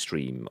Timeless to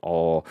stream,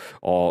 or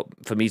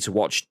for me to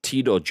watch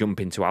Tito jump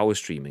into our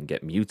stream and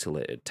get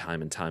mutilated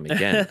time and time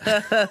again.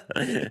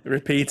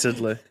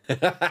 Repeatedly.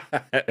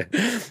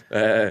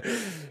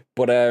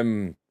 But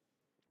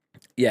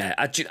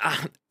yeah,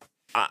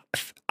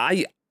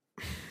 I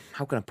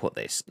how can I put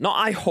this? Not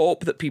I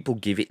hope that people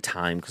give it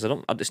time, because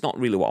it's not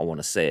really what I want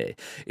to say.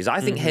 Is I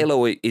think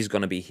Halo is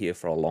going to be here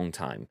for a long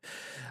time.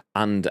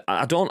 And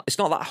it's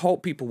not that I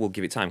hope people will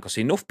give it time, because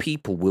enough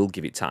people will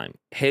give it time.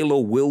 Halo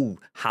will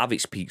have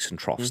its peaks and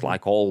troughs,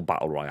 like all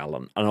Battle Royale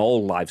and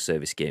all live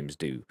service games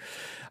do.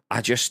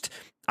 I just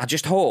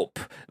hope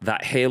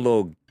that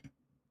Halo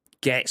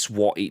gets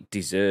what it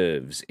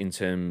deserves in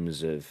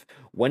terms of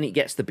when it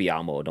gets the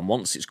BR mode, and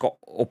once it's got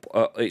up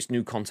its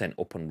new content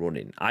up and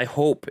running, I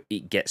hope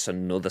it gets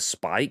another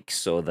spike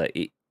so that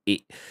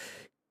it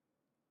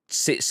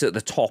sits at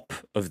the top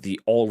of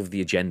all of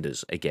the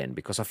agendas again,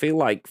 because I feel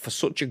like for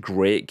such a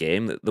great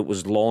game that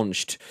was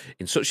launched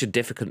in such a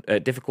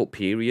difficult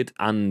period,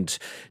 and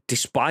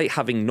despite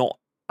having not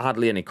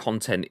hardly any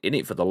content in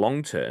it for the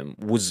long term,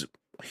 was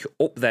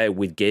up there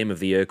with Game of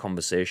the Year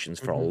conversations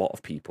for a lot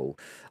of people.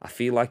 I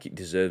feel like it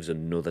deserves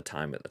another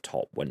time at the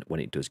top when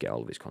it does get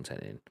all of its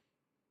content in.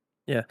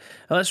 Yeah,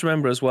 and let's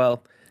remember as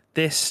well,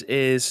 this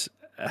is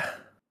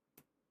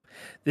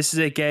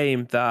a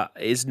game that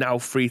is now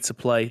free to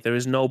play. There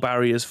is no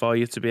barriers for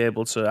you to be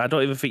able to. I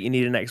don't even think you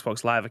need an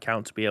Xbox Live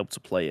account to be able to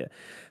play it.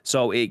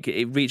 So it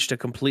reached a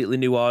completely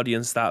new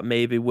audience that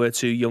maybe were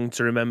too young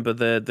to remember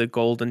the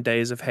golden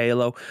days of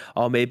Halo,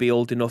 or maybe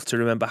old enough to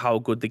remember how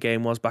good the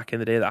game was back in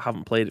the day that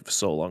haven't played it for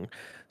so long.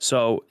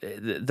 So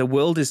the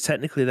world is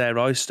technically their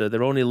oyster.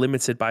 They're only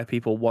limited by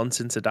people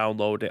wanting to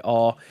download it,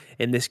 or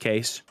in this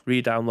case,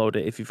 re-download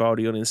it if you've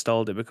already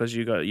uninstalled it because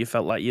you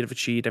felt like you'd have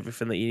achieved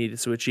everything that you needed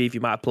to achieve. You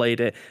might have played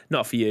it,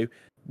 not for you,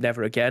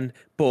 never again.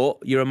 But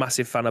you're a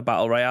massive fan of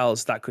Battle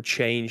Royales. That could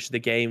change the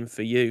game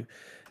for you.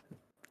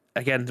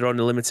 Again, they're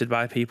only limited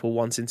by people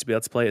wanting to be able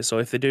to play it. So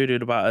if they are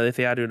doing a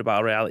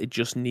Battle Royale, it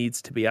just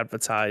needs to be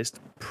advertised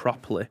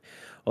properly.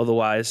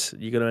 Otherwise,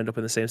 you're going to end up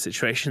in the same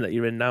situation that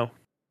you're in now.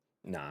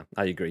 Nah,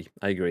 I agree.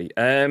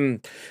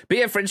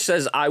 BF Fringe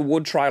says, I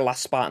would try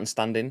Last Spartan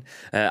Standing.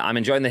 I'm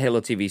enjoying the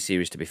Halo TV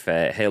series, to be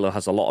fair. Halo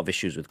has a lot of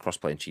issues with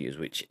crossplay and cheaters,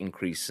 which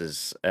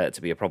increases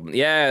to be a problem.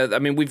 Yeah, I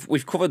mean,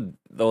 we've covered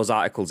those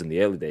articles in the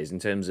early days in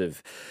terms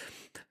of,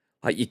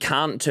 like, you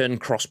can't turn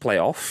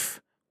crossplay off,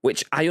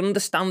 which I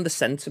understand the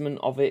sentiment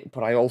of it,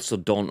 but I also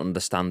don't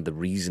understand the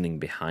reasoning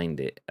behind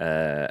it.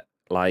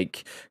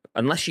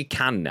 Unless you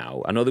can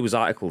now. I know there was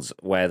articles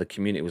where the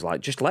community was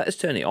like, just let us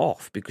turn it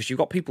off because you've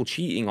got people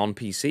cheating on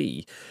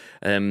PC.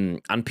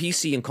 And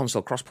PC and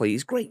console crossplay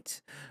is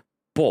great.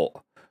 But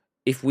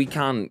if we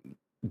can't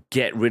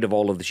get rid of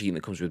all of the cheating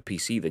that comes with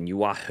PC, then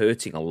you are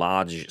hurting a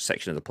large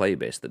section of the player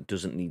base that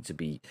doesn't need to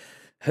be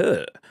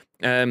hurt.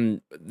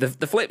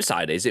 The flip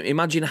side is,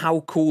 imagine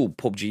how cool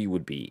PUBG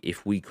would be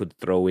if we could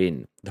throw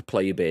in the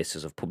player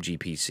bases of PUBG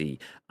PC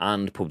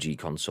and PUBG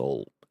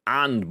console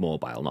and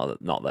mobile.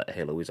 Not that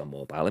Halo is on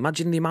mobile.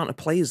 Imagine the amount of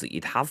players that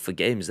you'd have for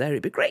games there.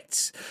 It'd be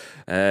great.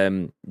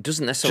 Doesn't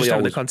necessarily just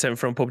having the content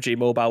from PUBG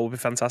mobile would be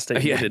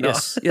fantastic. Yeah, would it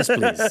yes, not? Yes,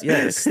 please.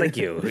 Yes, thank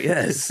you.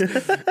 Yes.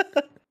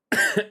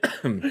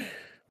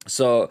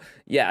 So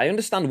yeah, I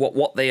understand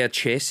what they are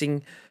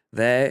chasing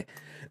there.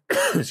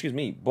 Excuse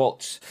me,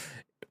 but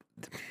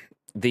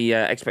the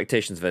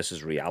expectations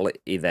versus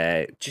reality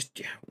there,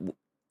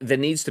 there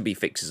needs to be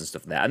fixes and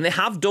stuff there. And they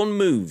have done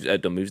moves.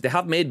 They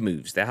have made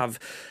moves. They have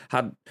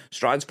had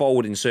strides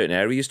forward in certain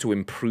areas to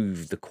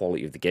improve the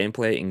quality of the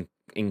gameplay,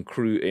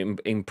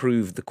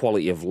 improve the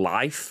quality of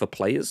life for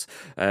players.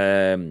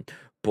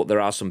 But there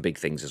are some big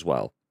things as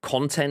well.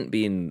 Content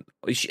being,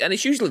 and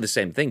it's usually the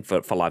same thing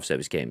for live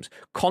service games.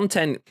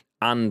 Content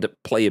and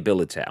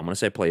playability. I'm going to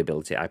say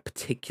playability. I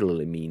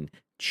particularly mean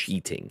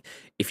cheating.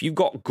 If you've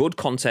got good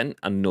content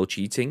and no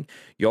cheating,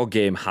 your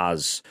game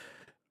has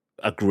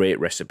a great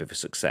recipe for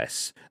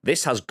success.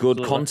 This has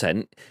good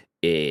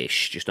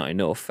content-ish, just not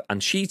enough,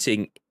 and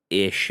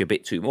cheating-ish a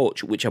bit too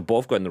much, which are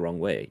both going the wrong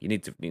way. You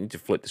need to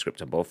flip the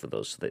script on both of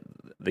those so that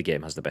the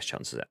game has the best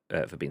chances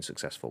for being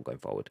successful going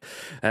forward.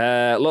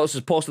 Lotus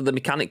has posted the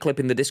mechanic clip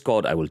in the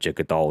Discord. I will check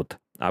it out.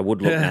 I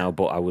would look now,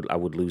 but I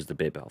would lose the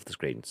bib off the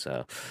screen,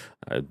 so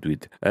I'll do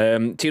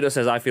it. Tito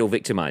says, I feel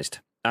victimized.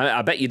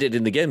 I bet you did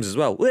in the games as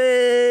well.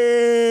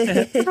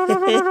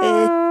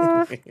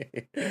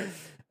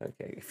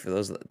 Okay, for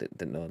those that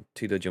didn't know,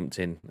 Tudor jumped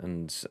in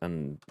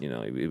and you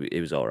know it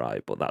was all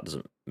right, but that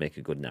doesn't make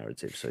a good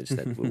narrative. So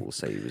instead, we will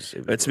say it was.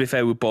 But to be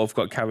fair, we both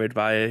got carried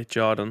by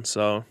Jordan,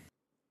 so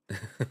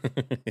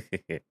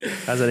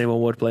as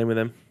anyone would playing with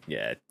him.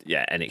 Yeah.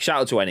 Enix.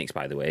 Shout out to Enix,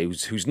 by the way,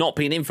 who's not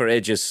been in for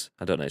ages.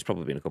 I don't know. It's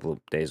probably been a couple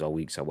of days or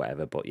weeks or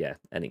whatever. But yeah,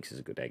 Enix is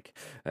a good egg.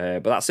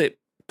 But that's it.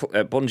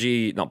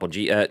 Bungie, not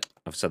Bungie.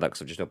 I've said that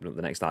because I've just opened up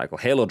the next article.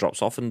 Halo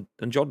drops off and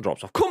Jordan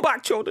drops off. Come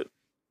back, Jordan.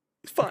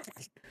 It's fine.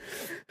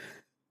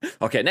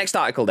 Okay, next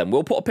article then.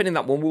 We'll put a pin in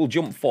that one. We'll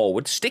jump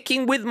forward,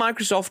 sticking with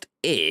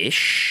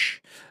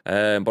Microsoft-ish,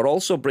 but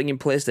also bringing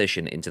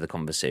PlayStation into the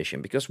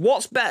conversation. Because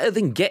what's better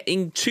than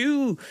getting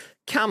two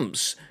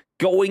camps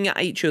going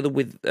at each other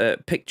with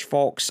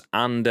pitchforks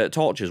and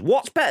torches.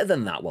 What's better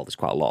than that? Well, there's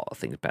quite a lot of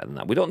things better than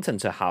that. We don't tend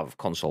to have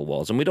console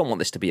wars, and we don't want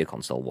this to be a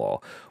console war.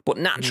 But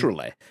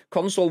naturally,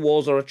 console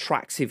wars are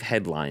attractive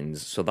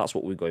headlines, so that's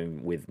what we're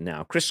going with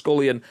now. Chris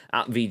Scullion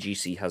at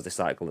VGC has this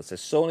article that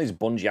says Sony's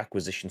Bungie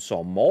acquisition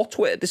saw more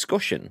Twitter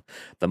discussion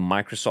than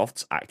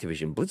Microsoft's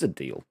Activision Blizzard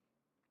deal.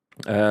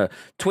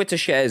 Twitter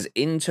shares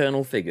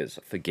internal figures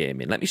for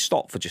gaming. Let me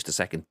stop for just a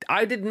second.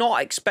 I did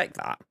not expect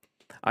that.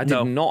 I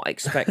did not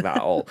expect that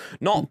at all.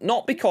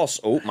 Not because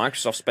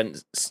Microsoft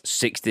spent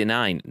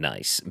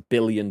 $69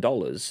 billion and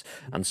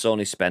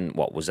Sony spent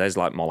what was theirs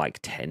like more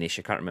like 10ish.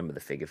 I can't remember the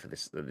figure for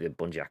this the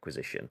Bungie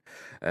acquisition.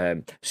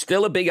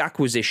 Still a big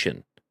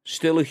acquisition.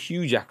 Still a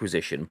huge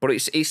acquisition, but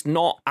it's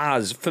not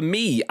as, for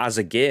me as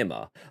a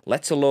gamer,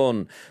 let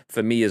alone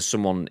for me as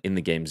someone in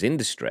the games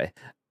industry,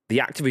 the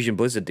Activision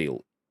Blizzard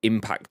deal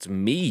impacts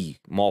me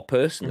more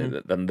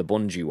personally than the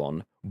Bungie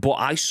one. But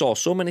I saw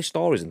so many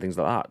stories and things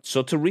like that.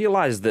 So to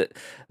realise that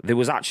there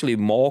was actually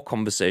more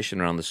conversation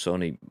around the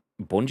Sony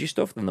Bungie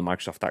stuff than the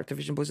Microsoft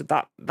Activision Blizzard,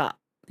 that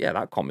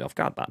caught me off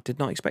guard. That did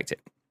not expect it.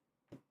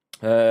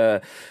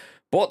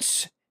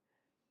 But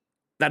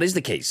that is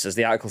the case, as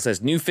the article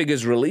says. New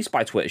figures released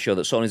by Twitter show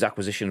that Sony's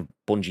acquisition of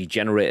Bungie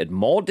generated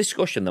more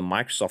discussion than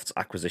Microsoft's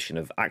acquisition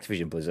of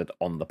Activision Blizzard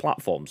on the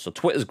platform. So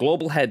Twitter's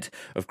global head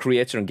of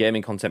creator and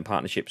gaming content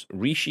partnerships,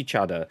 Rishi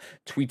Chadha,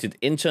 tweeted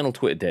internal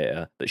Twitter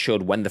data that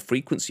showed when the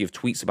frequency of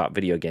tweets about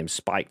video games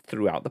spiked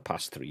throughout the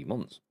past 3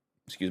 months.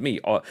 Excuse me.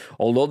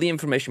 Although the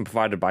information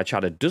provided by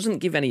Chadha doesn't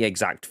give any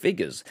exact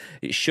figures,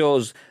 it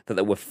shows that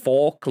there were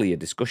 4 clear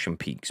discussion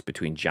peaks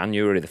between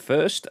January the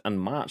 1st and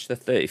March the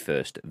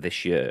 31st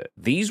this year.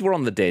 These were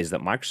on the days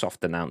that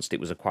Microsoft announced it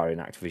was acquiring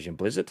Activision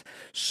Blizzard,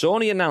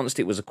 Sony announced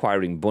it was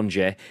acquiring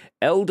Bungie,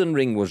 Elden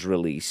Ring was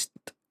released,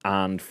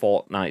 and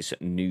Fortnite's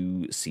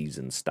new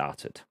season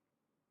started.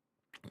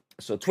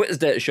 So Twitter's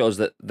data shows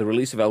that the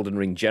release of Elden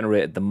Ring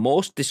generated the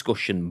most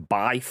discussion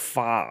by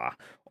far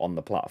on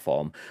the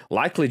platform,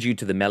 likely due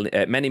to the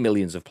many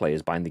millions of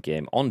players buying the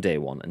game on day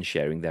one and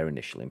sharing their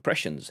initial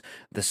impressions.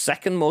 The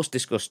second most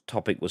discussed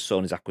topic was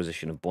Sony's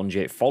acquisition of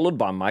Bungie, followed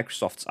by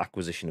Microsoft's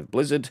acquisition of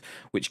Blizzard,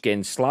 which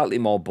gained slightly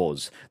more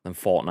buzz than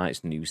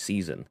Fortnite's new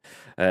season.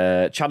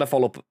 Chadha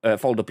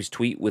followed up his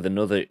tweet with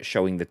another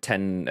showing the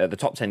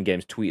top 10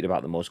 games tweeted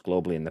about the most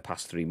globally in the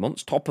past 3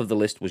 months. Top of the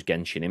list was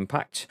Genshin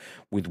Impact,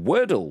 with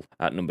Wordle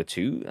at number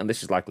 2, and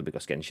this is likely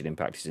because Genshin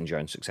Impact is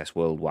enjoying success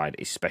worldwide,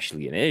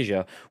 especially in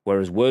Asia,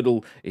 whereas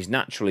Wordle is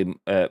naturally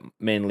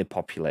mainly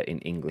popular in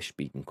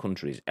English-speaking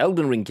countries.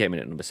 Elden Ring came in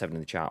at number 7 in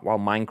the chart, while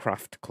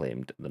Minecraft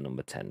claimed the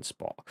number 10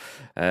 spot.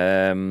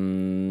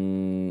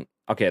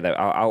 Okay,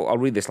 I'll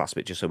read this last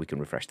bit just so we can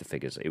refresh the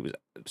figures. It was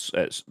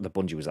the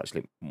Bungie was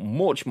actually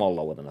much more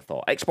lower than I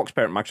thought. Xbox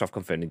parent Microsoft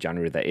confirmed in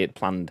January that it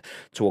planned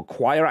to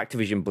acquire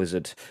Activision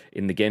Blizzard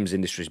in the games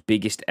industry's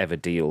biggest ever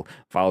deal,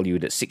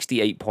 valued at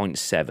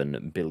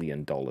 $68.7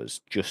 billion.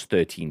 Just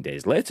 13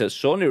 days later,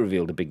 Sony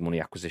revealed a big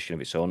money acquisition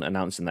of its own,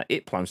 announcing that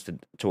it plans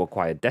to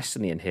acquire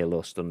Destiny and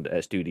Halo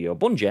studio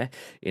Bungie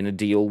in a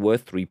deal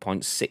worth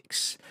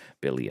 $3.6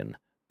 billion.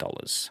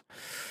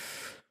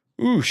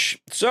 Oosh.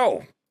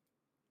 So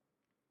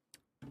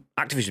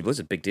Activision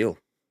Blizzard, big deal,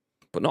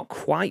 but not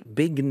quite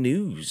big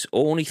news.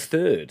 Only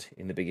third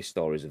in the biggest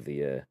stories of the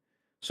year.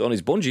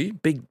 Sony's Bungie,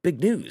 big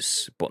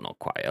news, but not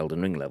quite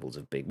Elden Ring levels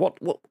of big. What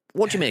do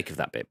you make of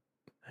that bit?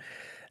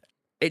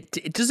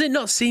 Does it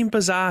not seem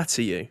bizarre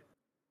to you?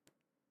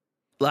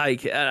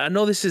 Like, I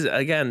know this is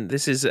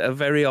a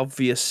very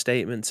obvious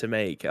statement to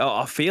make.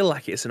 I feel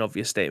like it's an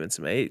obvious statement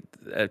to make.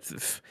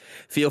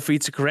 Feel free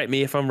to correct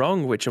me if I'm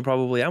wrong, which I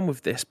probably am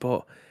with this,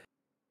 but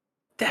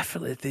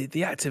definitely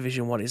the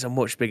Activision one is a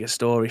much bigger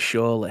story,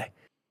 surely.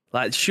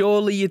 Like,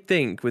 surely you'd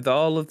think with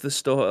all of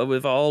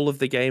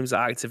the games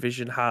that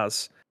Activision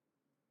has,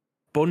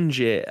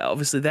 Bungie,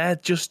 obviously they're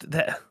just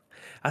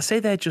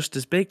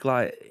as big.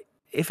 Like,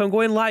 if I'm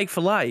going like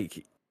for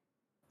like,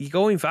 you're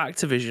going for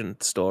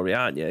Activision story,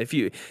 aren't you? If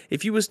you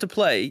was to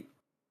play,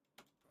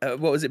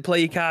 play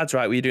your cards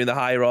right, where you're doing the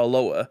higher or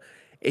lower.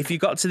 If you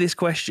got to this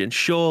question,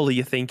 surely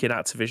you're thinking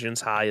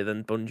Activision's higher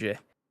than Bungie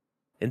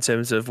in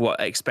terms of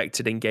what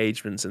expected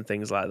engagements and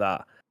things like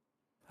that.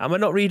 Am I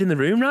not reading the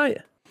room right?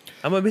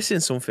 Am I missing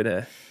something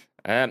here?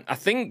 I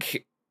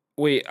think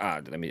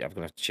I'm going to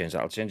have to change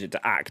that. I'll change it to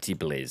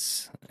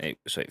ActiBliz,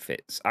 so it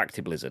fits.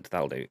 ActiBlizzard,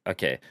 that'll do.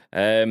 Okay.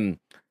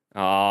 Boo!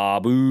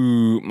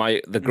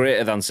 The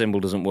greater than symbol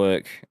doesn't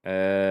work.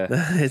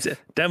 It's a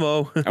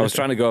demo. I was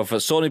trying to go for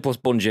Sony plus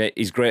Bungie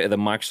is greater than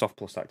Microsoft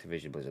plus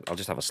Activision Blizzard. I'll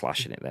just have a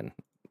slash in it then.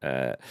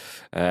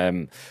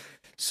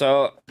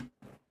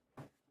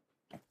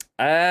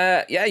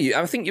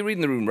 I think you're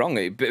reading the room wrong.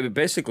 It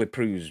basically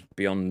proves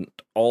beyond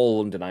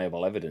all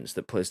undeniable evidence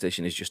that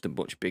PlayStation is just a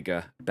much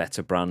bigger,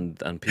 better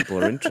brand, and people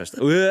are interested.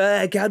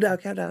 Calm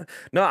down.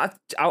 No,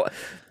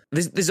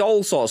 there's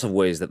all sorts of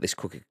ways that this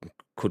cookie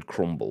could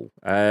crumble.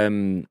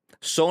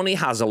 Sony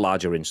has a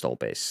larger install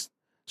base,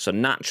 so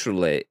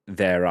naturally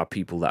there are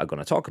people that are going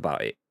to talk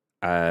about it.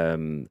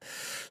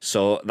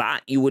 So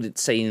that, you would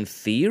say, in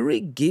theory,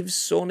 gives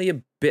Sony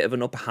a bit of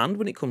an upper hand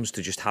when it comes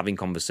to just having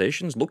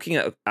conversations. Looking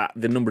at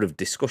the number of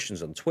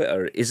discussions on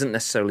Twitter isn't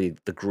necessarily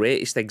the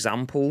greatest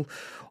example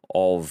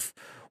of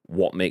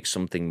what makes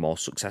something more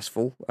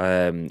successful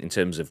in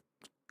terms of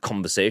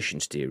conversation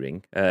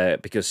steering,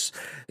 because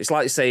it's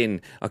like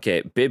saying,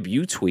 okay, Bib,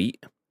 you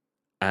tweet,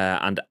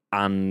 and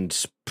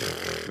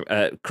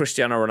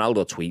Cristiano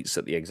Ronaldo tweets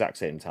at the exact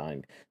same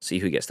time. See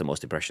who gets the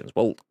most impressions.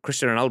 Well,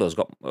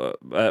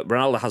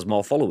 Ronaldo has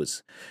more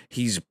followers.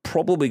 He's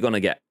probably going to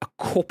get a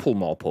couple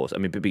more posts. I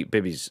mean,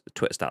 Bibby's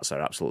Twitter stats are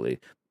absolutely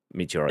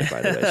meteoric,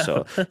 by the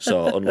way.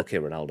 So unlucky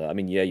Ronaldo. I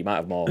mean, yeah, you might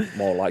have more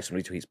likes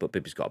and retweets, but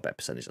Bibby's got a better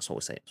percentage. That's all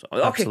we're saying. So,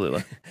 okay.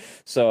 Absolutely.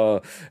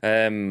 So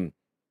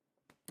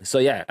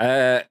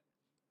yeah.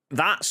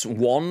 That's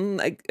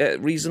one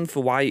reason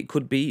for why it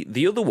could be.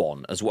 The other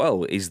one as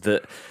well is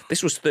that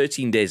this was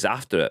 13 days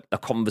after a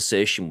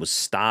conversation was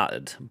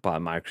started by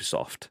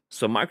Microsoft.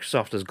 So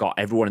Microsoft has got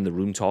everyone in the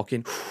room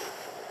talking.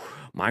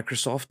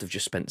 Microsoft have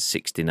just spent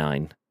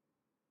 69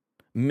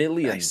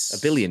 million, nice.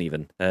 $1 billion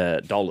even,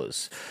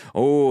 dollars.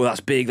 Oh,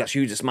 that's big, that's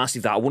huge, that's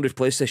massive. That I wonder if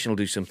PlayStation will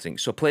do something.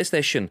 So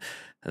PlayStation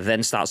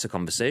then starts a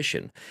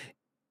conversation.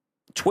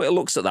 Twitter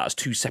looks at that as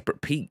two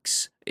separate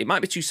peaks. It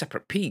might be two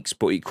separate peaks,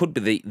 but it could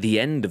be the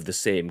end of the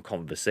same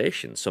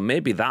conversation. So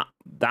maybe that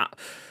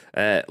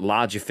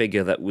larger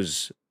figure that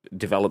was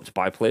developed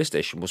by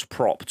PlayStation was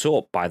propped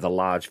up by the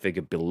large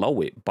figure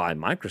below it by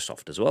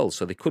Microsoft as well.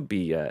 So there could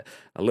be a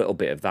little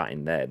bit of that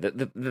in there.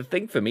 The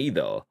thing for me,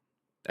 though,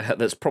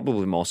 that's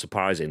probably more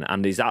surprising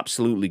and is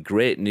absolutely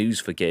great news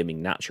for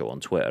Gaming Nacho on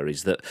Twitter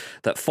is that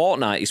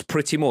Fortnite is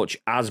pretty much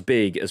as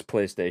big as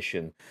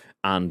PlayStation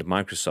and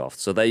Microsoft.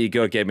 So there you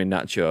go, Gaming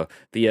Nacho.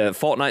 The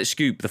Fortnite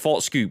scoop, the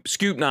Fort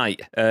Scoop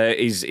Night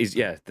is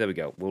yeah, there we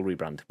go. We'll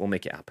rebrand. We'll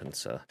make it happen.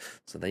 So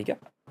there you go.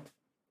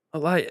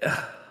 Like,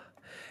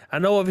 I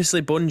know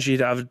obviously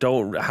Bungie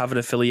don't have an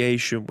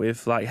affiliation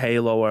with like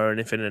Halo or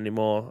anything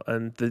anymore,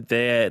 and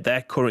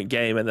their current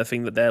game and the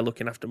thing that they're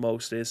looking after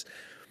most is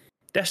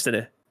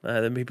Destiny.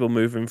 The people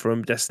moving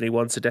from Destiny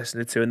 1 to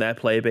Destiny 2, and their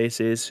player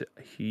base is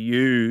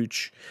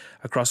huge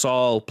across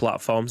all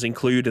platforms,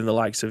 including the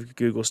likes of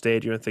Google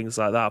Stadia and things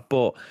like that.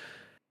 But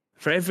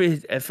for every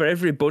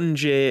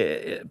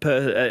Bungie,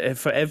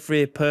 for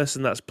every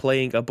person that's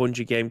playing a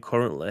Bungie game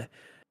currently,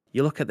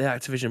 you look at the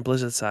Activision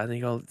Blizzard side and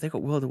you go, they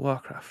got World of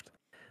Warcraft,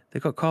 they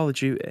got Call of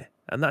Duty,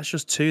 and that's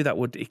just two that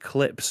would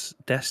eclipse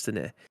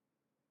Destiny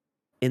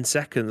in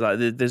seconds. Like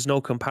there's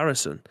no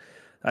comparison.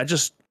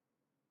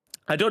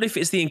 I don't know if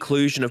it's the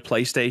inclusion of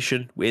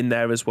PlayStation in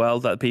there as well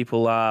that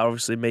people are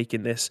obviously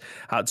making this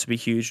out to be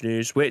huge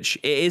news, which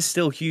it is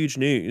still huge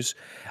news.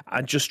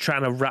 I'm just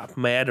trying to wrap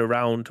my head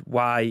around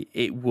why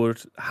it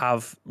would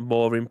have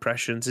more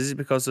impressions. Is it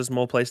because there's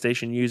more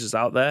PlayStation users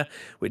out there,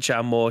 which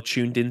are more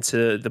tuned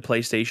into the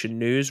PlayStation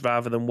news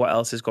rather than what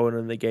else is going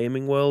on in the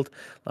gaming world?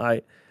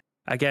 Like,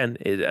 again,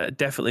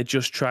 definitely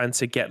just trying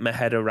to get my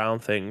head around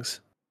things.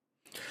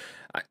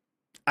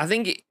 I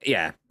think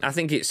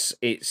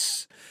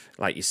it's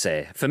like you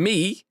say. For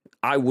me,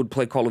 I would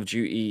play Call of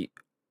Duty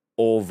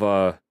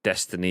over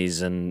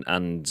Destinies and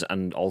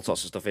all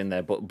sorts of stuff in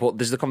there. But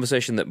there's the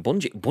conversation that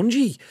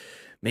Bungie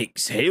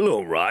makes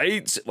Halo,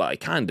 right? Well,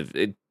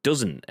 it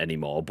doesn't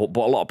anymore. But a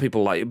lot of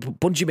people like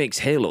Bungie makes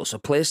Halo, so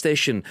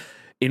PlayStation,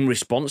 in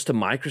response to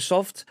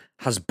Microsoft,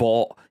 has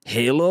bought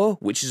Halo,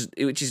 which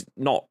is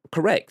not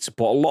correct.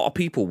 But a lot of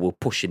people were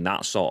pushing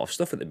that sort of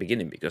stuff at the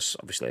beginning because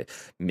obviously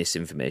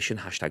misinformation,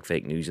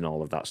 #fake news, and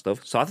all of that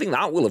stuff. So I think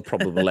that will have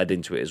probably led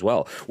into it as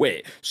well.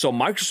 Wait, so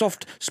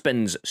Microsoft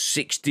spends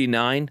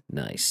 69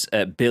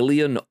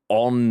 billion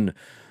on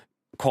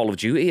Call of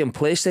Duty, and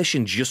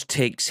PlayStation just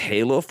takes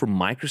Halo from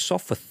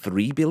Microsoft for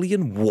 3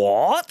 billion.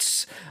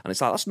 What? And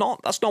it's like that's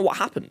not what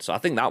happened. So I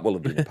think that will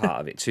have been a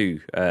part of it too.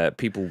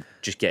 People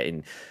just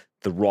getting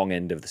the wrong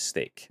end of the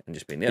stick and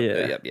just being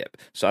yep.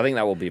 So I think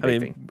that will be a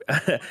big thing.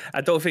 I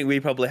don't think we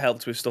probably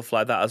helped with stuff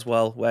like that as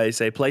well, where you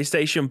say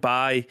PlayStation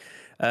buy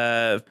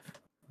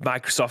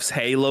Microsoft's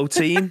Halo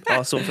team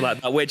or something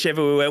like that,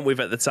 whichever we went with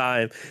at the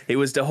time. It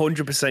was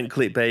 100%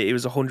 clickbait. It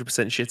was 100%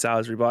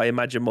 shithousery, but I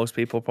imagine most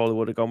people probably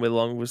would have gone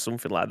along with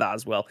something like that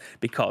as well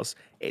because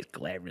it's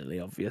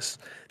glaringly obvious.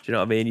 Do you know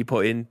what I mean? You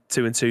put in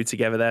 2 and 2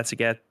 together there to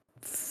get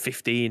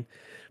 15,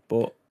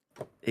 but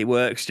it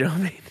works. Do you know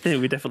what I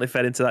mean? We definitely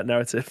fed into that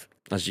narrative.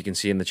 As you can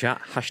see in the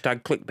chat,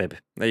 #clickbib.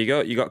 There you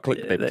go. You got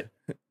clickbibbed.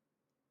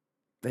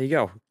 There you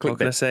go. What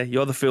can I say?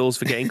 You're the fools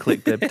for getting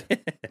clickbibbed.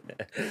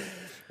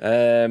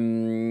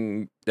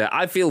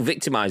 I feel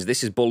victimized.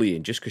 This is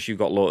bullying. Just because you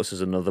got Lotus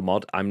as another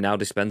mod, I'm now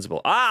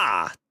dispensable.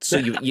 So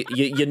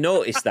you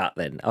noticed that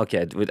then?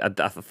 Okay,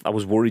 I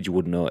was worried you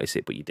wouldn't notice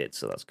it, but you did,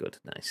 so that's good.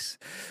 Nice.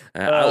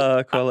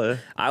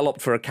 I'll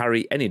opt for a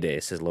carry any day,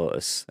 says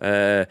Lotus.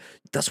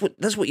 That's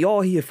what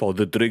you're here for,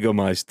 the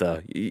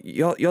Driggermeister.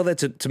 You're there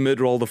to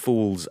murder all the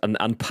fools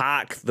and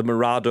park the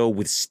Mirado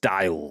with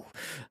style.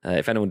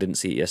 If anyone didn't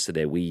see it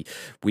yesterday, we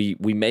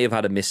may have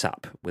had a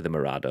mishap with the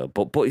Mirado,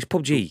 but it's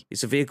PUBG.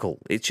 It's a vehicle.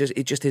 It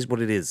just is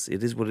what it is.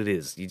 It is what it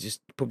is. You just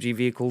PUBG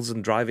vehicles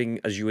and driving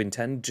as you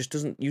intend just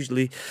doesn't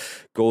usually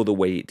go the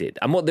way it did.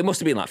 And there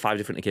must have been like 5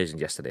 different occasions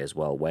yesterday as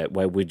well, where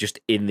we're just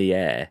in the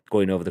air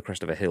going over the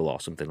crest of a hill or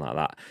something like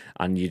that,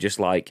 and you're just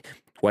like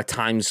where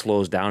time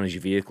slows down as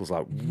your vehicle's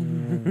like.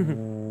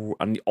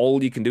 And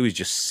all you can do is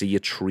just see a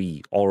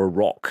tree or a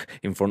rock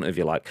in front of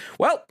you. Like,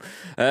 well,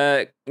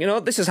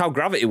 this is how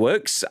gravity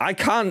works. I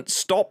can't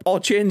stop or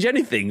change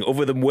anything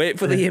other than wait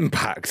for the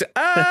impact.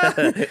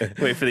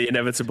 Wait for the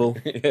inevitable.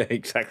 Yeah,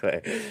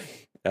 exactly.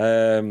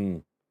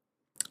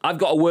 I've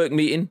got a work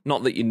meeting.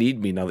 Not that you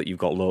need me now that you've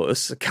got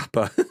Lotus.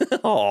 Kappa.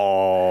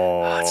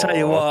 Oh, I'll tell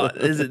you what.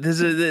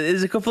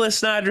 There's a couple of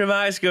snide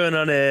remarks going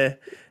on here.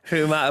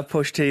 Who might have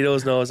pushed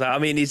Tito's nose out. I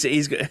mean,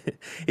 he's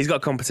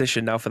got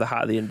competition now for the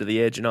hat at the end of the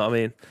year. Do you know what I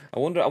mean? I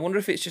wonder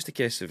if it's just a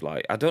case of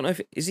like, I don't know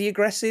is he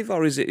aggressive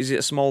or is it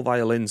a small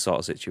violin sort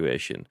of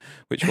situation?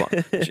 Which one?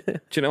 do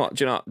you know what?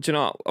 Do you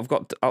know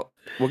what?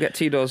 We'll get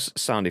Tito's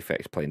sound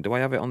effects playing. Do I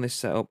have it on this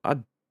setup?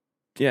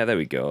 Yeah, there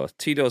we go.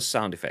 Tito's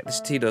sound effect. This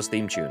is Tito's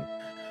theme tune.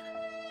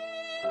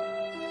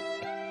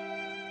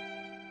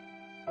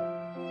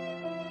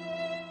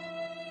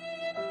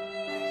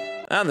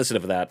 And that's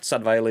enough of that.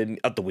 Sad violin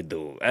at the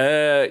window.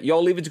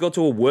 You're leaving to go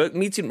to a work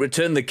meeting?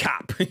 Return the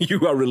cap.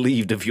 You are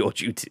relieved of your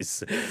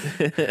duties.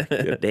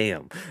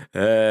 Damn.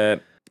 I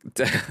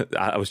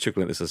was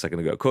chuckling at this a second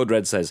ago. Code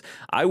Red says,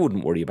 I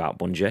wouldn't worry about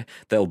Bungie.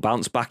 They'll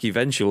bounce back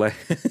eventually.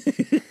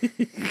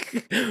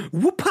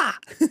 Whoopah!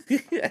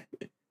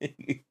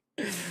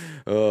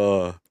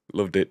 Oh,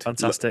 loved it.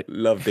 Fantastic.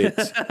 Loved it.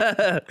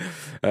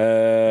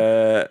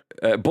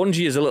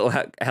 Bungie is a little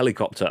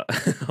helicopter.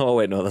 Oh,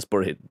 wait, no, that's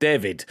buried.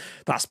 David,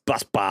 that's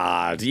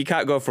bad. You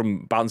can't go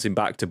from bouncing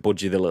back to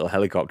Budgie the little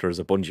helicopter as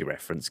a Bungie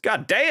reference.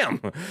 God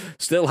damn.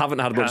 Still haven't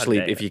had much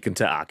sleep if you can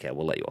tell. Okay,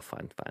 we'll let you off.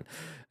 Fine.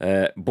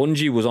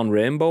 Bungie was on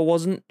Rainbow,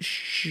 wasn't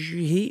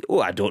he? Oh,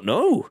 I don't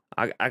know.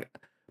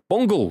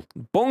 Bungle.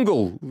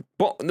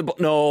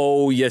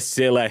 No, you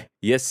silly.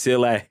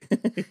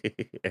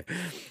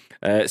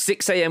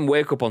 6 a.m.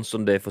 wake up on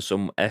Sunday for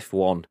some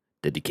F1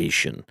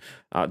 dedication.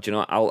 Do you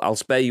know, I'll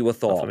spare you a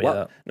thought.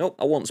 Well, no,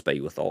 I won't spare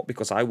you a thought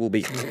because I will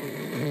be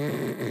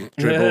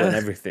dribble and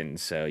everything.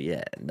 So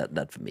yeah,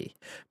 not for me.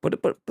 But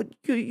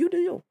you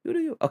do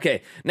you.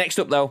 Okay, next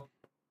up though.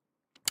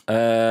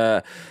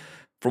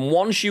 From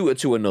one shooter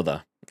to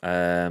another.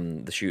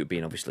 The shooter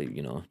being obviously,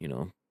 you know,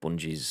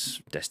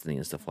 Bungie's Destiny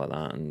and stuff like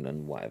that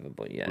and whatever.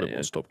 But yeah,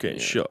 everyone stop getting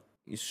shot.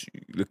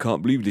 I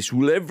can't believe this.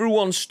 Will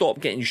everyone stop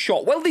getting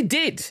shot? Well, they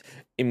did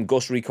in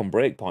Ghost Recon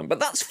Breakpoint, but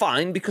that's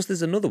fine because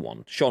there's another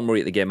one. Sean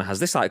Murray at The Gamer has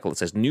this article that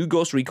says, new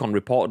Ghost Recon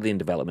reportedly in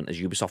development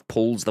as Ubisoft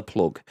pulls the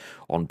plug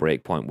on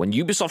Breakpoint. When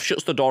Ubisoft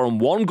shuts the door on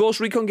one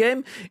Ghost Recon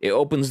game, it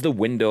opens the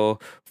window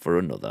for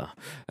another.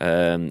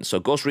 So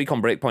Ghost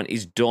Recon Breakpoint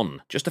is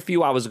done. Just a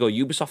few hours ago,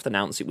 Ubisoft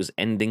announced it was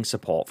ending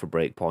support for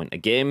Breakpoint, a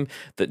game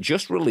that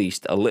just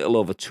released a little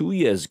over 2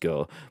 years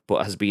ago,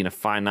 but has been a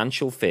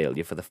financial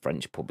failure for the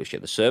French publisher.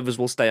 The servers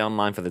will stay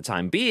online for the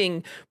time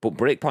being, but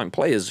Breakpoint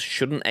players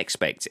shouldn't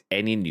expect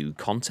any new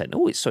content.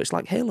 Oh, so it's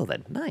like Halo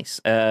then.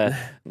 Nice.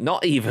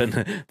 Not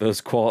even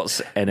those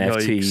Quartz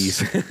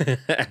NFTs.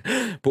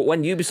 But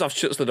when Ubisoft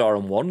shuts the door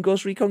on one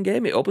Ghost Recon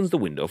game, it opens the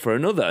window for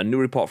another. A new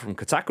report from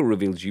Kotaku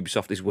reveals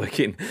Ubisoft is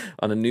working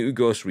on a new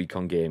Ghost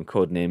Recon game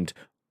codenamed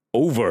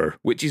Over,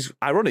 which is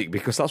ironic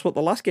because that's what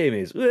the last game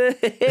is,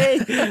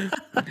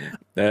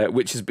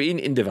 which has been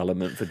in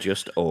development for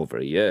just over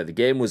a year. The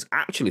game was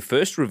actually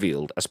first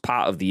revealed as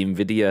part of the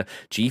NVIDIA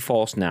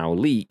GeForce Now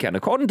leak, and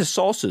according to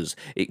sources,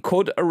 it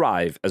could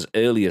arrive as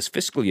early as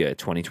fiscal year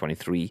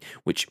 2023,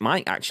 which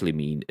might actually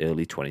mean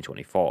early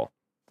 2024.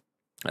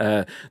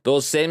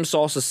 Those same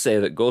sources say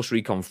that Ghost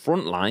Recon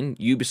Frontline,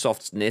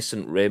 Ubisoft's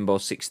nascent Rainbow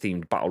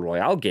Six-themed Battle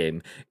Royale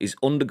game, is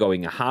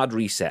undergoing a hard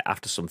reset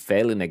after some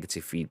fairly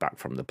negative feedback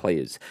from the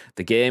players.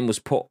 The game was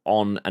put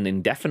on an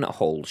indefinite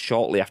hold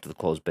shortly after the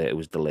closed beta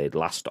was delayed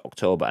last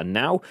October, and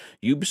now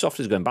Ubisoft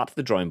is going back to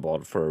the drawing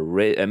board for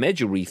a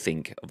major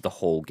rethink of the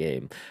whole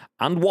game.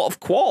 And what of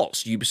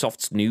Quartz,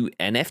 Ubisoft's new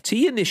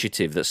NFT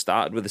initiative that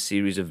started with a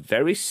series of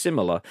very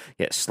similar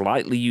yet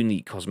slightly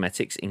unique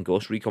cosmetics in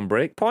Ghost Recon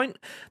Breakpoint?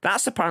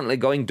 That's apparently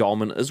going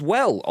dormant as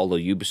well, although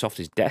Ubisoft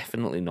is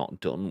definitely not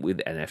done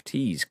with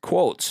NFTs.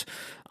 Quote,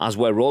 as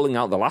we're rolling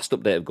out the last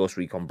update of Ghost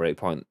Recon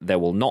Breakpoint, there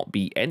will not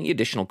be any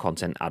additional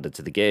content added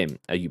to the game.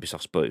 A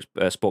Ubisoft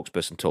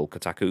spokesperson told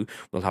Kotaku,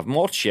 we'll have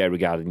more to share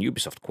regarding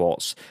Ubisoft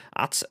Quartz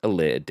at a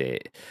later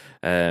date.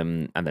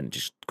 And then it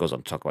just goes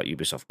on to talk about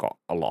Ubisoft got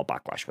a lot of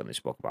backlash when they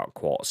spoke about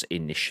Quartz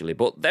initially.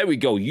 But there we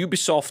go.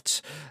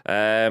 Ubisoft,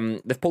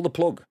 they've pulled the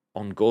plug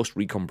on Ghost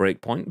Recon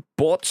Breakpoint,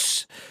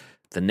 but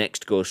the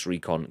next Ghost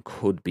Recon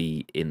could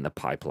be in the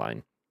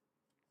pipeline.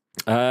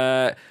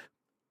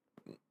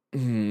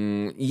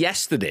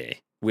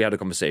 Yesterday, we had a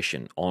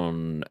conversation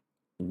on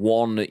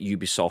one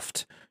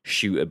Ubisoft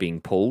shooter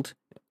being pulled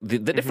The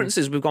difference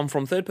is we've gone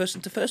from third person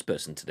to first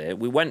person today.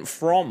 We went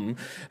from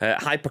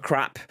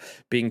Hypercrap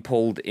being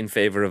pulled in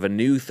favor of a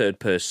new third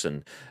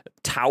person,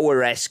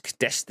 tower-esque,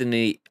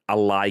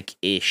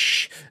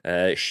 Destiny-alike-ish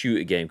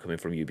shooter game coming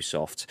from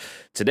Ubisoft.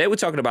 Today we're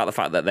talking about the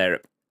fact that their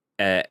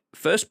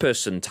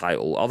first-person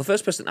title, or the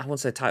first-person, I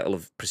won't say title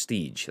of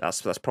prestige,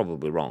 that's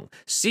probably wrong,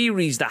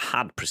 series that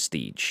had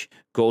prestige,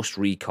 Ghost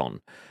Recon,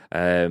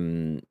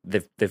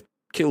 they've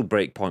killed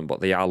Breakpoint,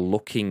 but they are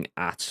looking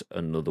at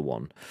another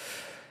one.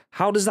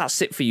 How does that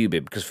sit for you,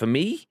 Bib? Because for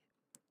me,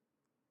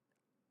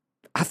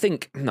 I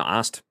think I'm not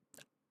asked,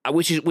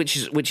 which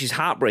is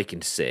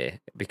heartbreaking to say,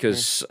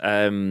 because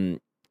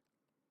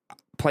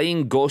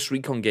playing Ghost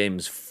Recon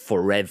games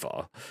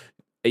forever,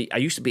 I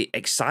used to be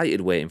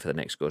excited waiting for the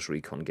next Ghost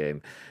Recon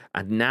game,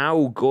 and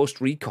now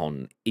Ghost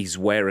Recon is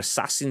where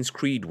Assassin's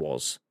Creed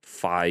was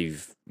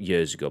 5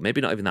 years ago, maybe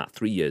not even that,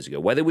 3 years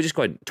ago, where they were just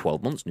going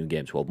 12 months, new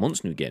game, 12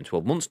 months, new game,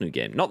 12 months, new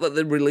game. Not that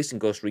they're releasing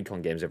Ghost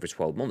Recon games every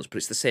 12 months, but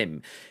it's the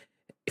same.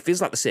 It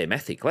feels like the same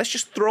ethic. Let's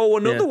just throw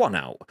another one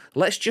out.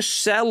 Let's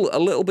just sell a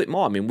little bit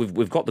more. I mean,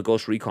 we've got the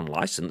Ghost Recon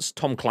license.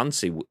 Tom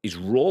Clancy is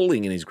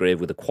rolling in his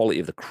grave with the quality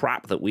of the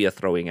crap that we are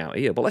throwing out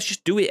here, but let's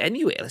just do it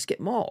anyway. Let's get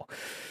more.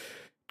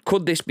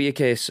 Could this be a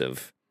case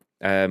of,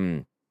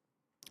 they've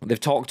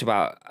talked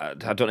about,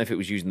 I don't know if it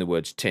was using the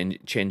words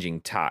changing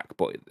tack,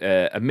 but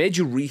a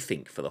major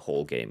rethink for the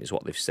whole game is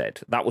what they've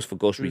said. That was for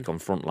Ghost Recon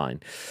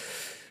Frontline.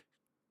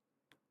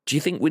 Do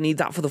you think we need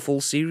that for the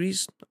full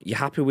series? You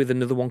happy with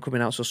another one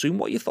coming out so soon?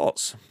 What are your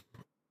thoughts?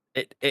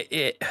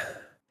 It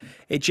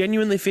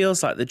genuinely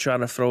feels like they're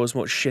trying to throw as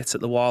much shit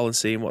at the wall and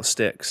seeing what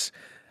sticks.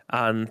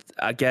 And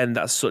again,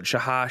 that's such a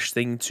harsh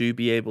thing to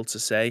be able to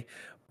say,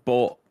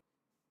 but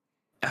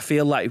I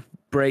feel like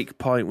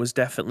Breakpoint was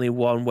definitely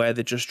one where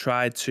they just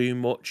tried too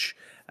much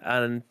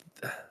and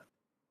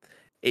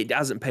it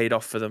hasn't paid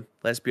off for them.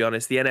 Let's be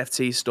honest. The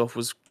NFT stuff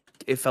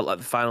it felt like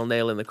the final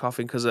nail in the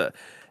coffin because,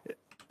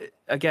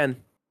 again,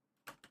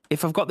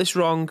 if I've got this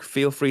wrong,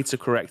 feel free to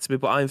correct me,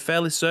 but I'm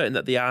fairly certain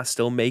that they are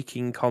still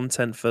making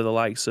content for the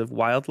likes of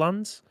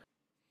Wildlands.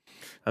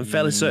 I'm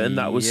fairly certain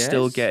that was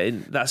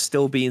that's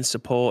still being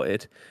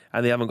supported,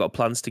 and they haven't got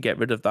plans to get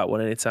rid of that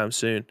one anytime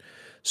soon.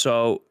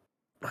 So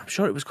I'm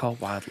sure it was called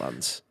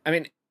Wildlands. I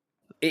mean,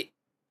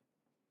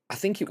 I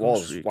think it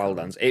was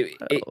Wildlands.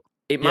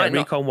 It might not.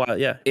 Recon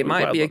Wild, it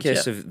might be a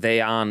case of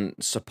they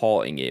aren't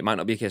supporting it. It might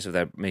not be a case of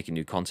they're making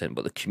new content,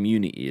 but the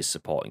community is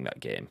supporting that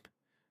game.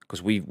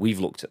 Because we've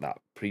looked at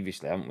that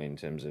previously, haven't we? In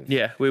terms of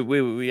we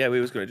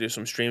was going to do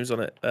some streams on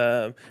it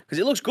because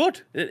it looks good.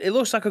 It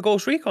looks like a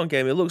Ghost Recon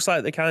game. It looks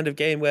like the kind of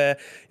game where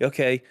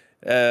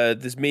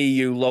there's me,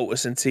 you,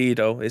 Lotus, and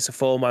Tito. It's a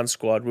 4-man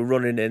squad. We're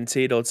running in.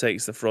 Tito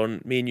takes the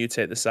front. Me and you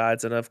take the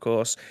sides, and of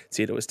course,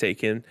 Tito is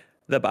taking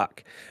the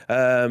back.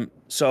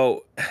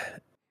 So,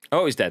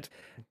 he's dead.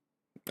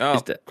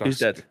 Oh, who's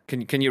dead?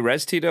 Can you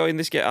res Tito in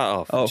this game?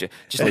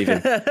 Just leave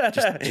him.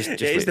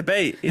 Just he's the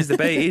bait. He's the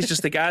bait. He's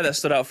just the guy that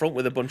stood out front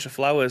with a bunch of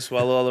flowers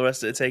while all the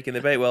rest of it are taking the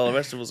bait. While the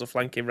rest of us are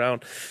flanking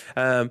round.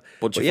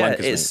 Bunch of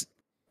flankers,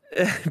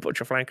 bunch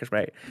of flankers,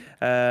 mate.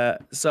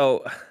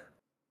 So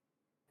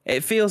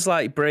it feels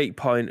like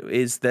Breakpoint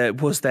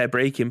was their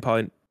breaking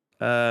point.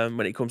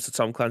 When it comes to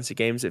Tom Clancy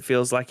games, it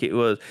feels like it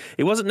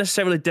wasn't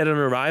necessarily dead on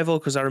arrival,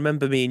 because I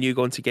remember me and you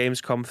going to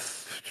Gamescom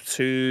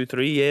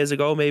 2-3 years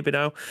ago, maybe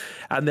now,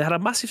 and they had a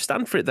massive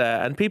stand for it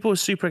there, and people were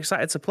super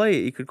excited to play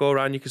it. You could go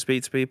around, you could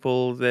speak to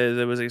people.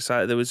 There was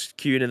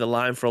queuing in the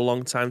line for a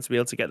long time to be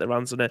able to get their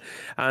hands on it,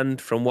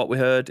 and from what we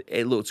heard,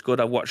 it looked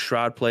good. I watched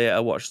Shroud play it, I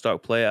watched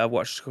Stock play it, I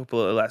watched a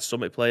couple of Let's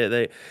Summit play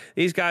it.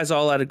 These guys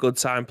all had a good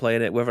time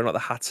playing it. Whether or not they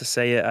had to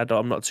say it,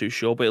 I'm not too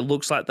sure, but it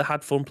looks like they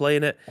had fun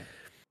playing it.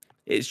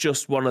 It's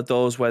just one of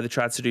those where they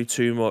tried to do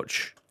too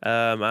much,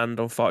 and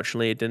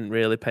unfortunately it didn't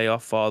really pay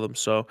off for them.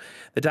 So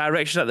the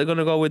direction that they're going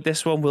to go with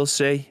this one, we'll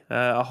see.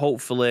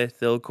 Hopefully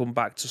they'll come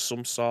back to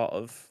some sort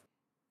of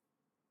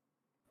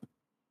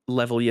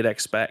level you'd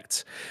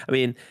expect. I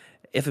mean,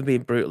 if I'm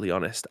being brutally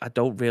honest, I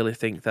don't really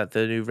think that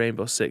the new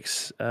Rainbow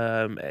Six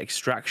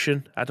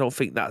Extraction, I don't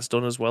think that's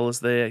done as well as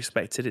they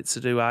expected it to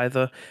do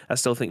either. I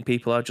still think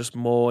people are just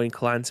more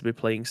inclined to be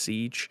playing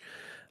Siege.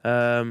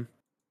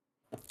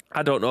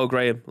 I don't know,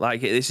 Graham.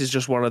 Like, this is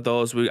just one of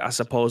those. I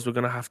suppose we're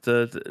going to have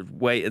to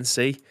wait and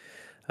see.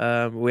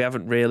 We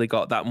haven't really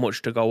got that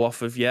much to go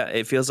off of yet.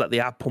 It feels like they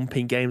are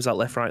pumping games out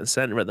left, right, and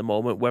centre at the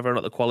moment. Whether or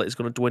not the quality is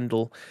going to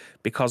dwindle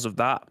because of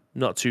that,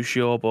 not too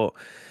sure. But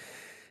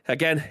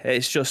again,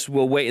 it's just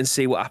we'll wait and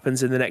see what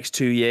happens in the next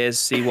 2 years,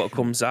 see what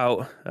comes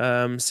out,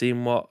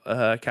 seeing what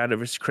kind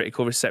of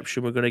critical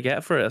reception we're going to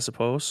get for it, I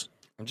suppose.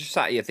 I'm just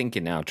sat here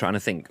thinking now, trying to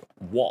think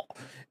what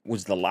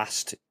was the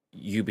last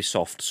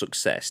Ubisoft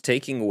success,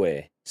 taking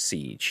away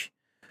Siege.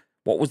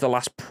 What was the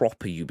last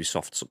proper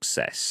Ubisoft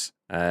success?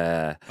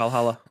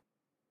 Valhalla.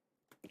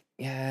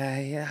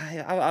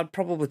 Yeah, I'd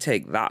probably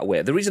take that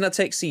away. The reason I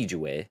take Siege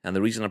away and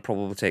the reason I'd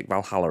probably take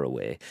Valhalla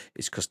away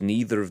is because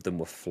neither of them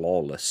were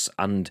flawless.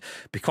 And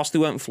because they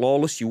weren't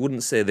flawless, you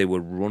wouldn't say they were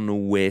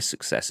runaway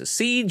successes.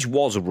 Siege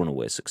was a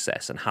runaway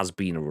success and has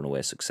been a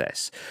runaway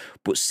success.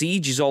 But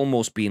Siege is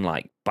almost been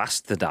like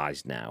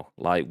bastardized now,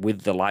 like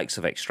with the likes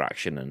of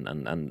Extraction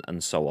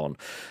and so on.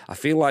 I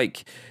feel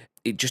like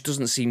it just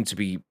doesn't seem to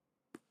be...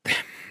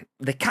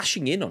 They're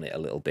cashing in on it a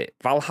little bit.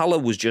 Valhalla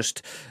was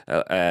just...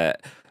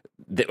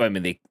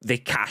 they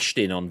cashed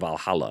in on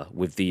Valhalla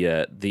with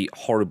the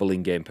horrible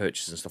in-game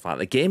purchases and stuff like that.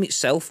 The game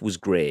itself was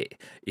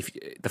great.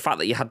 The fact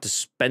that you had to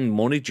spend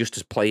money just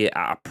to play it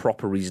at a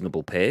proper,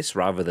 reasonable pace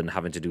rather than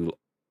having to do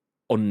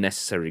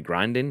unnecessary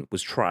grinding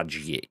was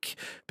tragic,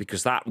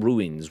 because that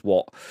ruins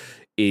what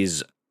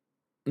is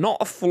not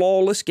a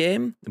flawless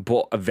game,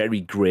 but a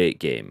very great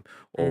game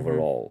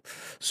overall.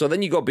 So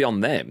then you go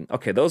beyond them.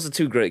 Okay, those are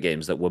two great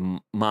games that were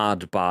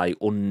marred by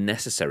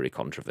unnecessary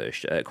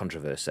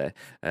controversy.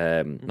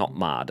 Not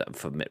marred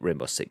for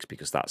Rainbow Six,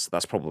 because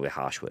that's probably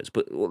harsh words,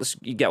 but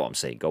you get what I'm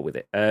saying. Go with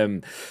it.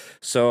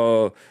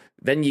 So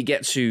then you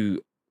get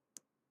to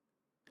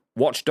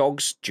Watch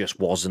Dogs. Just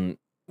wasn't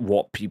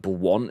what people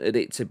wanted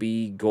it to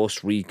be.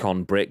 Ghost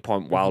Recon,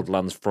 Breakpoint,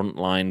 Wildlands,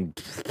 Frontline,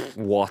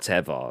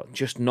 whatever.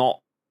 Just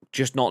not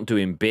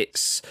doing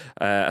bits.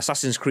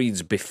 Assassin's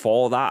Creed's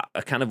before that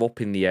are kind of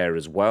up in the air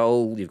as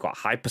well. You've got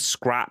Hyper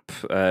Scrap,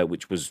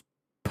 which was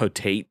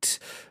potate.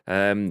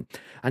 And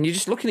you're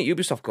just looking at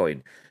Ubisoft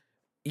going,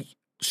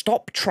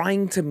 stop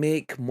trying to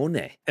make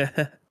money.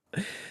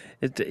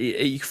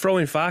 You throw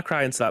in Far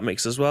Cry into that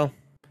mix as well.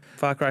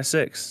 Far Cry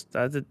 6.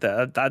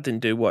 That didn't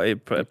do what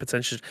it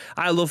potentially...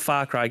 I love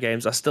Far Cry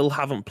games. I still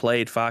haven't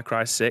played Far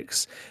Cry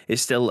 6.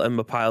 It's still in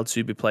my pile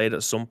to be played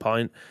at some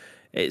point.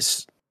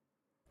 It's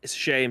a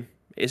shame.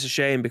 It's a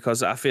shame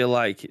because I feel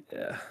like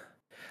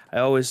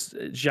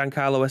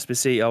Giancarlo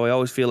Esposito, I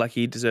always feel like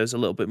he deserves a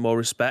little bit more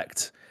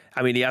respect.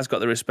 I mean, he has got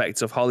the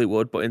respect of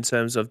Hollywood, but in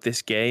terms of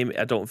this game,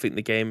 I don't think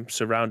the game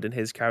surrounding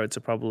his character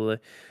probably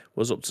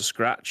was up to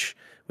scratch,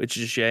 which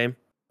is a shame.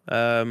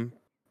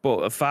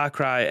 But Far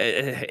Cry,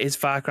 is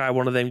Far Cry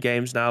one of them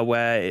games now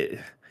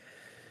where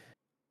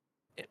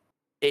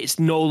it's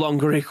no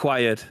longer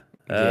required?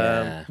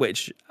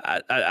 Which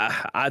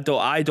I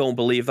don't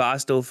believe that. I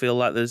still feel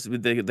like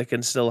they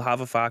can still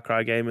have a Far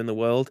Cry game in the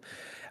world.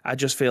 I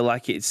just feel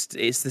like it's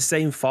the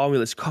same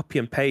formula. It's copy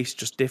and paste,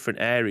 just different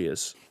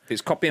areas.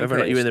 It's copy and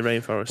paste. You're in the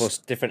rainforest, plus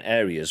different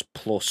areas,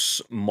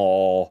 plus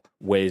more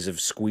ways of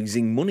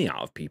squeezing money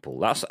out of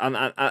people.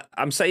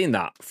 I'm saying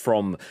that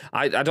from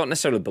I don't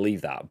necessarily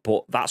believe that,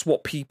 but that's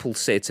what people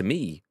say to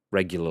me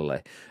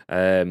regularly.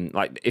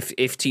 Like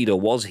if Tito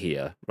was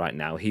here right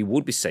now, he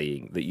would be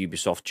saying that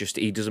Ubisoft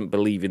he doesn't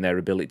believe in their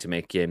ability to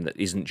make a game that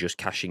isn't just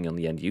cashing on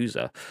the end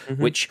user,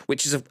 which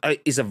is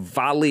a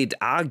valid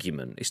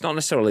argument. It's not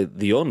necessarily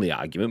the only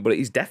argument, but it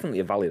is definitely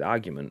a valid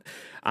argument.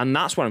 And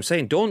that's what I'm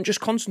saying. Don't just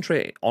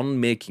concentrate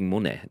on making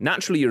money.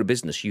 Naturally, you're a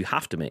business. You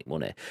have to make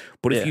money.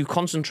 But if you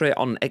concentrate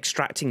on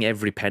extracting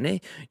every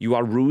penny, you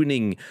are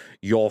ruining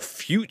your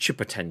future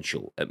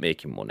potential at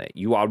making money.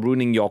 You are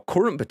ruining your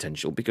current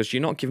potential because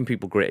you're not giving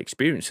people great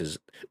experiences.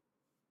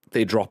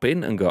 They drop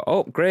in and go,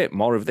 oh, great,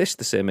 more of this,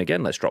 the same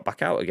again. Let's drop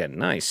back out again.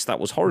 Nice.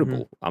 That was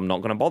horrible. I'm not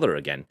going to bother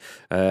again,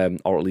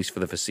 or at least for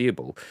the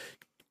foreseeable.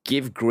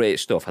 Give great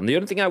stuff. And the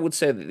only thing I would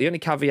say, the only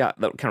caveat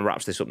that kind of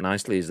wraps this up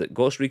nicely is that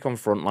Ghost Recon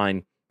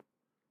Frontline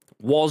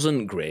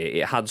wasn't great.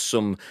 It had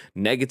some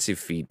negative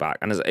feedback,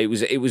 and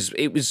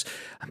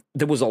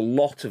there was a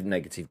lot of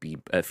negative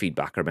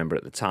feedback. I remember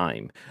at the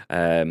time,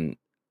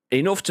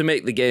 enough to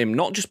make the game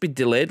not just be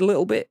delayed a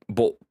little bit,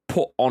 but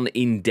put on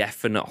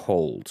indefinite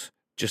hold.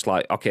 Just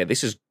like, okay,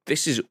 this is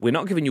we're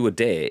not giving you a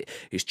date.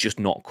 It's just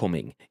not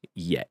coming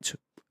yet.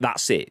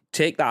 That's it.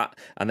 Take that,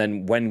 and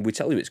then when we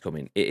tell you it's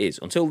coming, it is.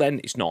 Until then,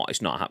 it's not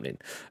happening.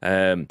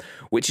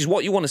 Which is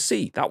what you want to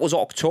see. That was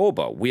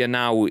October. We are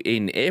now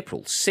in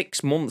April,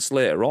 6 months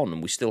later on,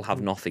 and we still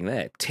have nothing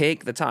there.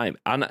 Take the time,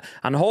 and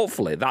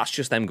hopefully that's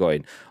just them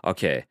going,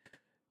 okay,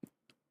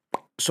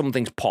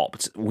 something's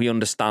popped. We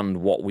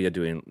understand what we are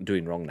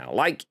doing wrong now.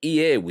 Like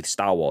EA with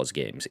Star Wars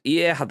games.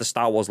 EA had the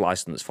Star Wars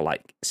license for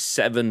like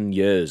 7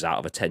 years out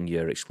of a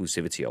 10-year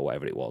exclusivity or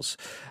whatever it was,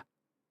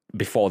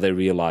 before they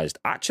realised,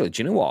 actually,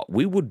 do you know what?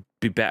 We would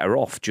be better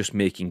off just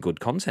making good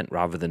content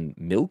rather than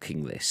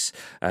milking this.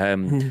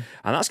 And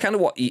that's kind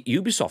of what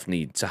Ubisoft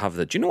need to have.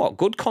 Do you know what?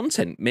 Good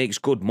content makes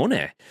good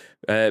money.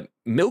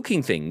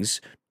 Milking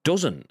things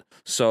doesn't.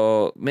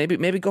 So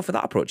maybe go for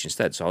that approach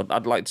instead. So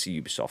I'd like to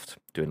see Ubisoft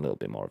doing a little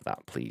bit more of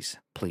that, please.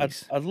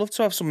 I'd love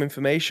to have some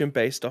information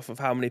based off of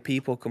how many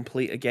people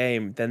complete a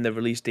game, then they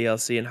release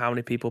DLC, and how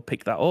many people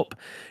pick that up.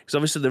 Because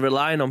obviously they're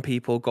relying on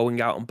people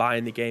going out and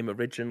buying the game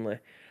originally.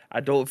 I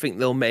don't think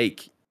they'll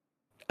make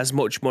as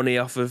much money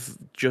off of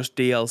just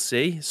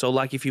DLC. So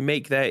like if you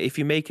make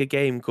a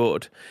game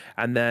good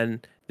and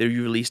then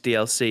you release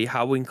DLC,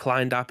 how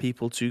inclined are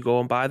people to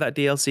go and buy that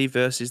DLC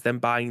versus them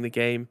buying the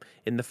game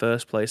in the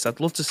first place? I'd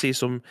love to see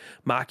some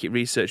market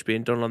research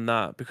being done on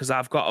that, because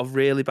I've got a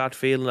really bad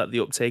feeling that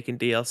the uptake in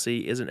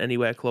DLC isn't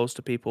anywhere close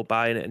to people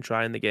buying it and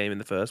trying the game in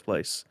the first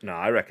place. No,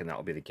 I reckon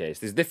that'll be the case.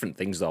 There's different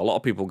things though. A lot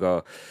of people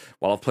go,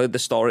 well, I've played the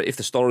story. If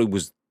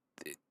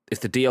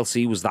the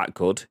DLC was that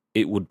good,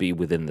 it would be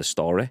within the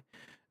story.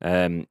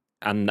 And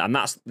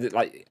that's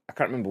like, I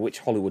can't remember which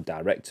Hollywood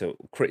director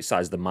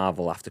criticized the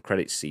Marvel after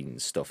credits scene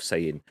stuff,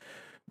 saying,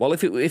 well,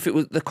 if it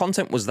was the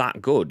content was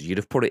that good, you'd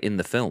have put it in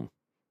the film.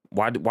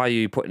 Why are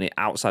you putting it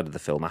outside of the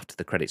film after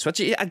the credits? So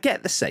actually, I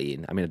get the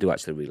saying. I mean, I do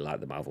actually really like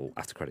the Marvel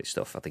after credits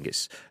stuff. I think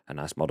it's a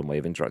nice modern way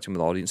of interacting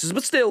with audiences.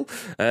 But still,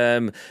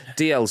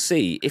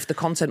 DLC, if the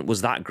content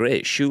was that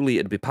great, surely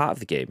it'd be part of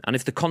the game. And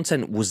if the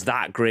content was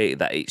that great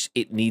that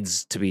it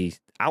needs to be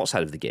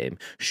outside of the game,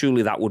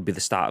 surely that would be the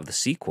start of the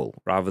sequel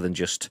rather than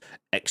just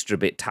extra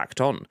bit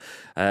tacked on.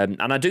 And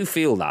I do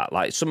feel that,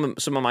 like some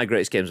of my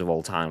greatest games of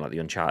all time, like the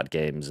Uncharted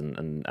games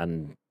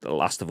and The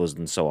Last of Us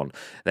and so on,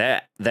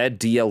 they're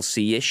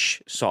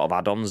DLC-ish sort of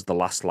add-ons. The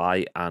Last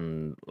Light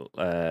and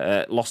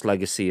Lost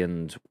Legacy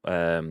and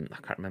I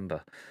can't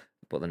remember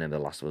what the name of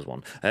The Last of Us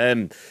one.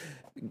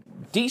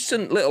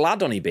 Decent little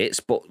add-on-y bits,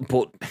 but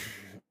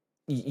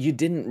you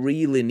didn't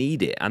really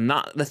need it. And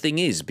that the thing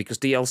is, because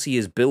DLC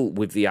is built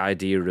with the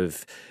idea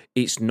of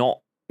it's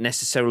not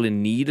necessarily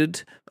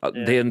needed.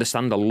 They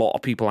understand a lot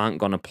of people aren't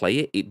going to play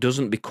it. It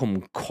doesn't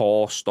become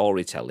core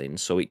storytelling,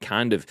 so it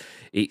kind of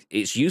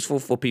it's useful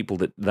for people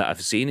that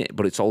have seen it,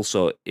 but it's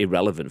also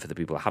irrelevant for the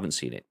people that haven't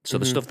seen it. So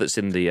the stuff that's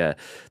in the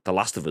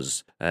Last of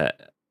Us,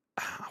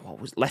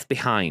 what was Left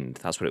Behind?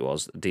 That's what it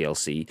was,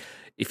 DLC.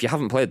 If you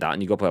haven't played that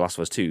and you go play Last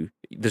of Us 2,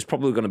 there's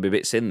probably going to be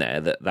bits in there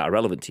that are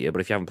relevant to you,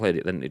 but if you haven't played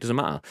it, then it doesn't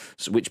matter.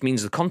 So, which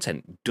means the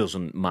content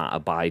doesn't matter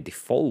by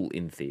default,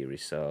 in theory.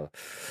 So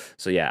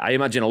yeah, I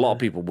imagine a lot of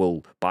people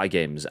will buy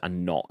games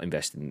and not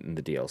invest in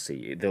the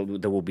DLC.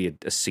 There will be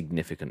a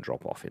significant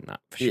drop-off in that,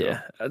 for sure.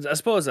 Yeah, I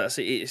suppose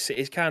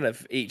it's kind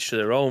of each to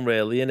their own,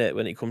 really, isn't it,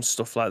 when it comes to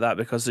stuff like that,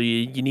 because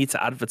you need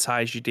to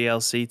advertise your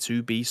DLC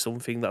to be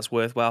something that's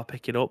worthwhile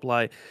picking up.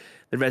 Like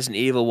the Resident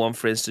Evil one,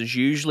 for instance,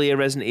 usually a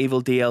Resident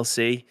Evil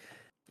DLC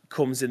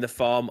comes in the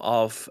form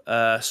of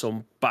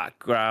some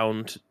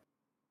background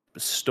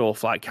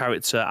stuff, like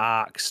character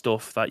arc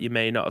stuff that you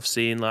may not have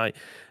seen, like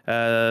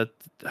the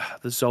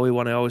Zoe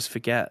one. I always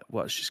forget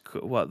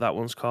what that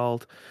one's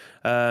called.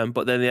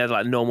 But then they had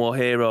like No More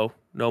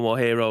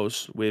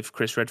Heroes with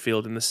Chris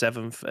Redfield in the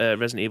seventh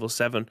Resident Evil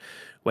 7,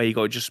 where you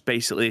go just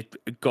basically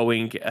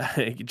going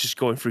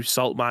through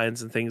salt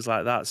mines and things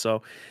like that.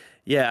 So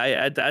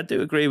yeah, I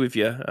do agree with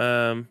you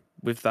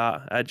with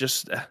that. I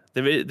just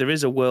there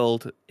is a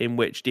world in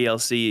which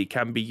DLC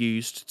can be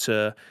used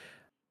to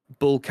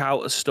bulk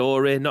out a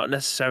story, not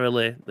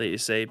necessarily, like you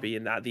say,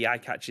 being that the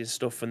eye-catching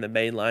stuff and the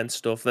mainline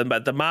stuff.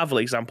 The Marvel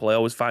example I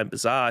always find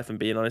bizarre, if I'm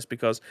being honest,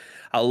 because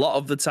a lot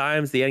of the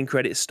times the end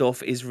credit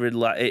stuff is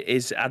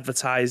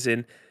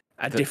advertising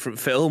a different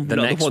film,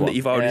 not the one that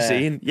you've already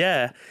seen.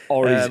 Yeah.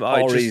 Or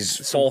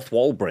is fourth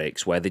wall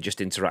breaks where they're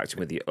just interacting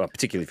with you,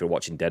 particularly if you're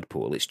watching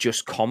Deadpool. It's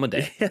just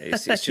comedy.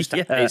 It's just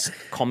it's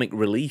comic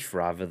relief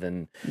rather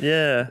than...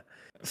 Yeah.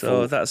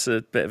 So that's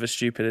a bit of a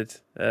stupid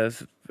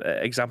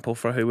example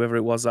for whoever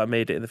it was that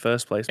made it in the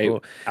first place.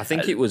 But I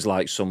think it was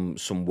like some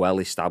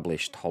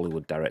well-established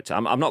Hollywood director.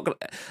 I'm not gonna.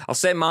 I'll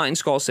say Martin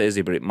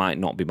Scorsese, but it might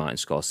not be Martin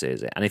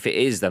Scorsese. And if it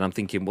is, then I'm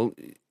thinking, well,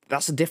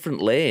 that's a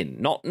different lane.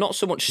 Not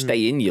so much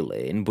stay in your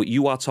lane, but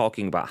you are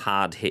talking about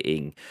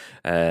hard-hitting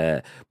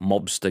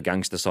mobster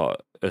gangster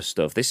sort of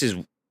stuff. This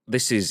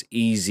is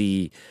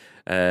easy,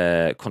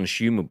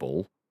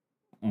 consumable,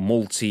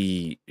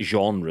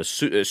 multi-genre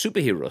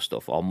superhero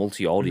stuff or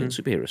multi-audience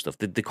superhero stuff.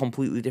 They're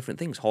completely different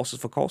things. Horses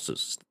for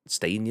courses.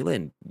 Stay in your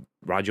lane.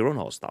 Ride your own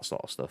horse. That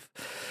sort of stuff.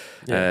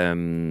 Yeah.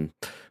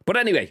 But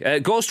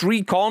anyway, Ghost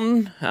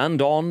Recon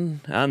and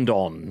on and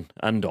on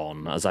and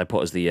on, as I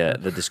put as the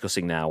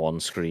discussing now on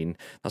screen.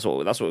 That's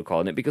what we're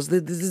calling it, because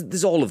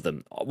there's all of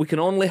them. We can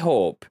only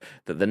hope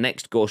that the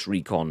next Ghost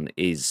Recon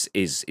is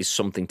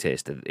something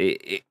tasted.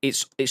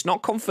 It's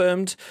not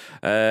confirmed,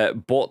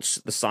 but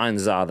the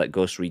signs are that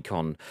Ghost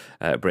Recon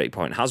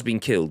Breakpoint has been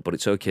killed, but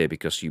it's okay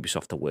because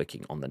Ubisoft are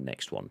working on the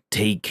next one.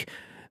 Take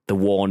the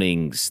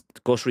warnings.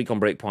 Ghost Recon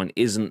Breakpoint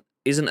isn't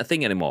a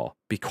thing anymore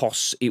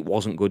because it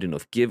wasn't good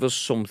enough. Give us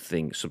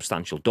something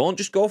substantial. Don't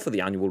just go for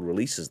the annual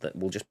releases that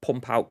will just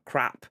pump out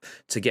crap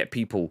to get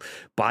people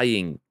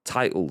buying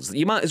titles.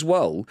 You might as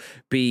well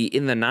be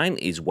in the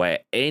 90s where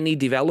any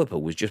developer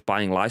was just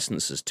buying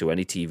licenses to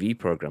any TV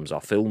programs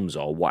or films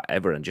or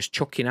whatever and just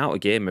chucking out a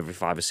game every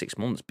 5 or 6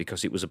 months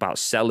because it was about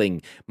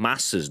selling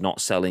masses,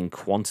 not selling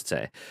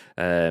quantity.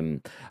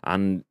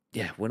 And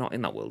yeah, we're not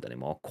in that world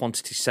anymore.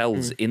 Quantity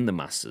sells in the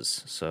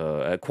masses.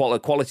 So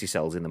quality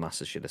sells in the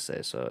masses, should I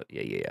say. So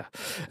yeah.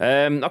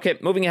 Okay,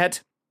 moving ahead.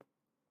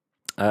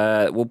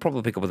 We'll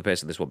probably pick up the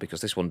pace of this one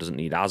because this one doesn't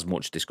need as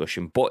much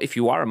discussion. But if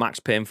you are a Max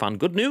Payne fan,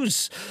 good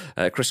news.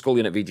 Chris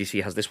Scullion at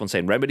VGC has this one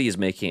saying Remedy is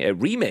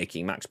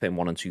remaking Max Payne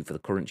 1 and 2 for the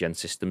current gen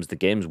systems. The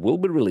games will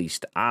be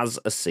released as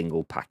a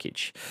single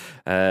package.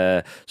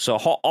 So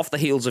hot off the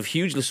heels of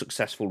hugely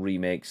successful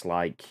remakes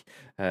like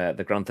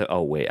the Grand Theft...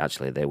 Oh, wait,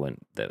 actually, they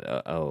weren't...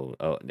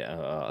 Okay.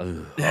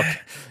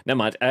 Never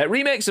mind.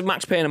 Remakes of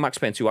Max Payne and Max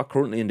Payne 2 are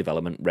currently in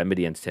development.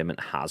 Remedy Entertainment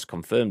has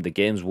confirmed the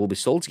games will be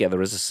sold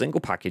together as a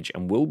single package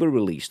and will be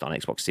released on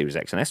Xbox Series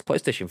X and S,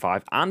 PlayStation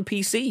 5, and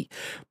PC.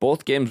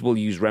 Both games will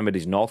use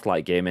Remedy's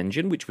Northlight game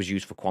engine, which was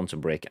used for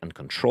Quantum Break and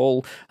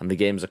Control, and the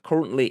games are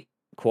currently,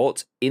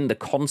 quote, in the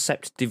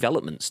concept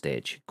development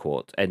stage,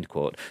 quote, end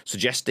quote,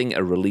 suggesting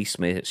a release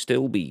may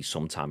still be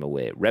some time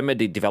away.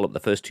 Remedy developed the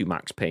first 2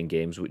 Max Payne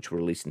games, which were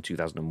released in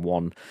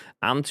 2001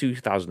 and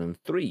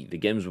 2003. The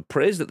games were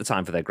praised at the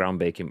time for their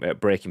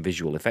groundbreaking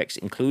visual effects,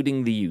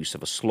 including the use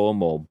of a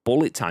slow-mo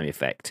bullet time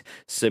effect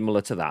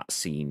similar to that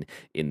seen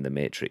in The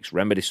Matrix.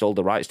 Remedy sold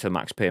the rights to the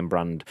Max Payne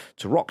brand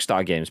to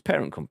Rockstar Games'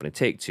 parent company,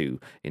 Take-Two,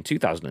 in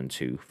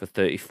 2002 for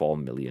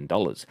 $34 million.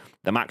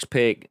 The Max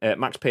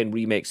Payne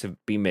remakes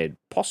have been made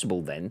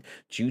possible then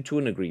due to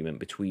an agreement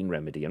between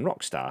Remedy and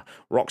Rockstar.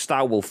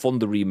 Rockstar will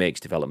fund the remake's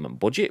development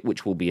budget,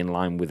 which will be in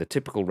line with a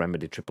typical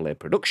Remedy AAA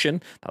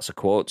production. That's a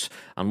quote.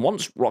 And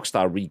once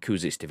Rockstar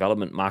recoups its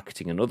development,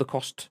 marketing, and other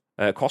costs,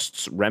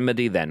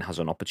 Remedy then has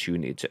an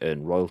opportunity to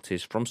earn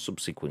royalties from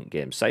subsequent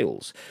game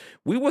sales.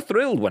 We were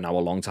thrilled when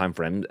our longtime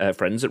friends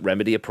at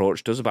Remedy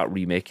approached us about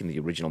remaking the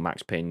original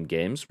Max Payne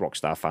games.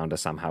 Rockstar founder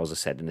Sam Houser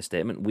said in a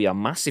statement, "We are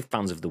massive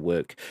fans of the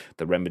work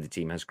the Remedy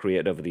team has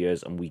created over the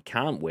years, and we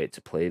can't wait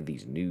to play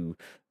these new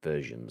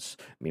versions."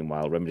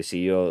 Meanwhile, Remedy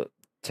CEO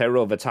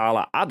Tero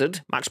Vitala added,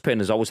 Max Payne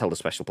has always held a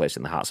special place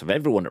in the hearts of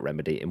everyone at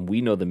Remedy, and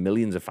we know the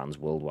millions of fans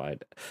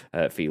worldwide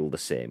feel the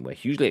same. We're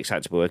hugely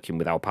excited to be working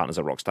with our partners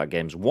at Rockstar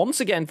Games once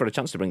again for a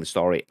chance to bring the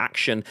story,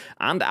 action,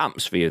 and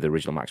atmosphere of the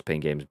original Max Payne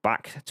games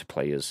back to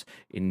players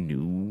in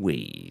new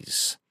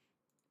ways.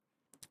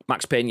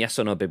 Max Payne, yes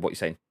or no, Bib? What are you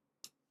saying?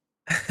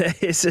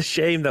 It's a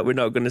shame that we're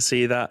not going to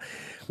see that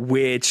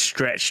weird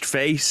stretched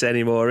face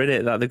anymore, isn't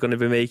it? That they're going to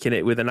be making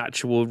it with an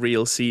actual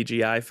real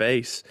CGI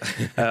face.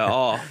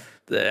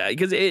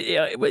 Because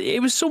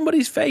it was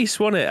somebody's face,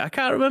 wasn't it? I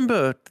can't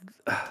remember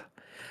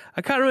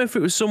if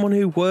it was someone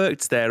who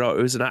worked there or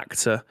it was an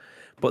actor.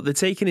 But they're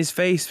taking his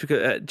face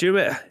because do you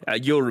remember?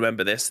 You'll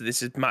remember this.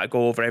 Might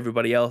go over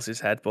everybody else's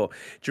head. But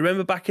do you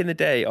remember back in the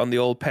day on the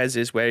old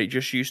Pez's where it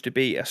just used to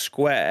be a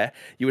square?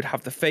 You would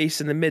have the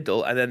face in the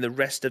middle, and then the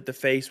rest of the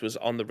face was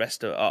on the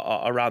rest of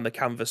around the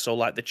canvas. So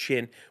like the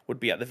chin would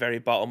be at the very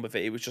bottom of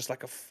it. It was just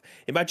like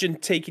imagine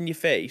taking your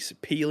face,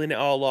 peeling it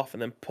all off,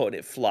 and then putting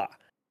it flat.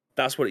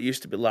 That's what it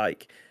used to be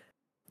like.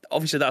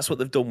 Obviously, that's what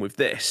they've done with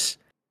this.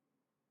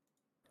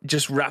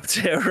 Just wrapped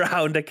it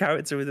around a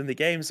character within the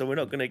game, so we're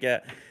not going to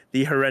get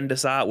the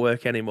horrendous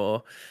artwork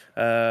anymore.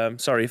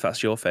 Sorry if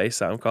that's your face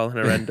that I'm calling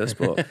horrendous,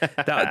 but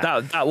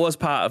that was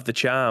part of the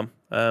charm.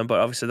 But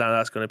obviously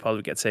that's going to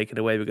probably get taken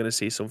away. We're going to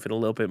see something a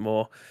little bit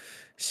more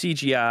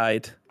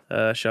CGI'd,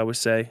 shall we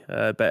say.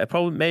 Better.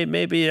 Probably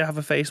maybe have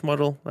a face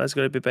model that's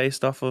going to be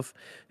based off of.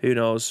 Who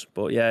knows?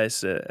 But yeah,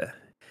 it's...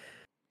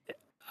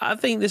 I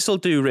think this will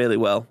do really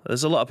well.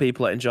 There's a lot of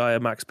people that enjoy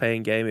a Max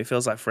Payne game. It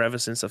feels like forever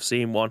since I've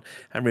seen one,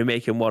 and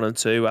remaking 1 and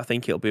 2, I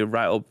think it'll be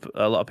right up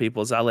a lot of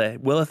people's alley.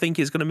 Will I think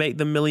it's going to make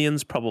them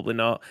millions? Probably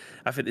not.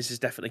 I think this is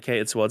definitely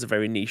catered towards a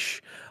very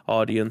niche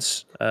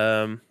audience.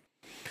 I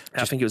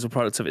think it was a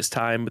product of its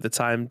time with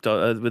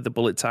the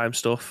bullet time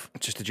stuff.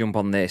 Just to jump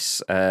on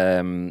this,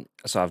 so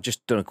I've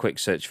just done a quick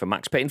search for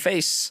Max Payne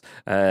face.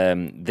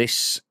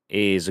 This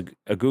is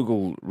a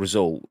Google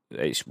result.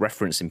 It's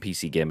referenced in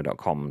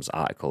PCGamer.com's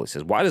article. It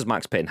says, why does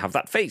Max Payne have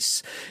that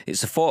face?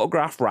 It's a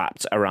photograph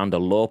wrapped around a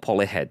low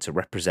poly head to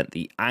represent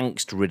the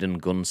angst-ridden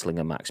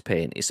gunslinger Max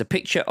Payne. It's a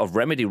picture of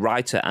Remedy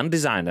writer and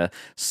designer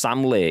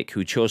Sam Lake,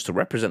 who chose to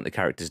represent the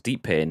character's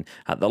deep pain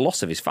at the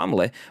loss of his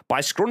family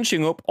by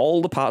scrunching up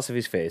all the parts of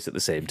his face at the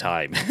same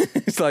time.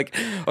 It's like,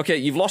 okay,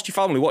 you've lost your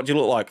family. What do you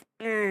look like?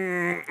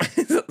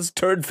 That's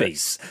turd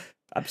face.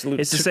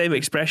 Absolutely. It's the same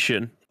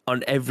expression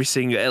on every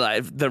single,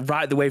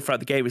 right the way throughout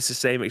the game. It's the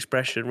same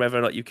expression, whether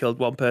or not you killed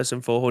one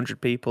person,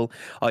 400 people,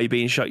 or you're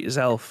being shot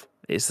yourself.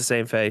 It's the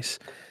same face.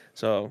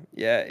 So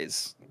yeah,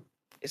 it's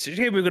a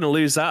shame we're going to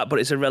lose that, but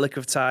it's a relic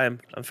of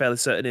time. I'm fairly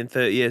certain in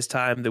 30 years'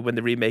 time that when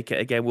they remake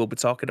it again, we'll be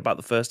talking about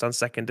the first and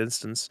second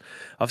instance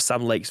of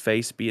Sam Lake's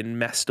face being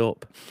messed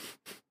up.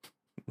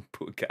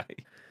 Poor guy.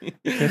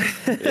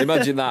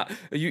 Imagine that.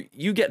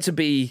 You get to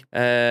be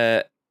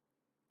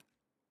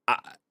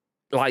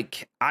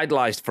like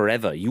idolized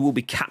forever. You will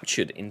be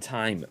captured in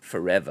time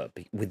forever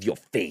with your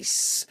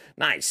face.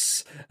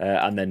 Nice.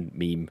 And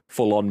then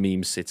full on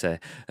meme city.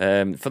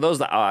 For those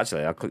that are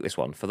actually, I'll click this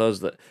one. For those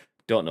that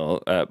don't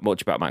know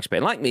much about Max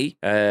Payne, like me,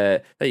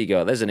 there you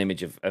go. There's an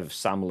image of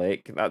Sam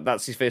Lake.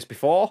 That's his face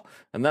before,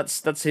 and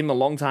that's him a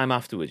long time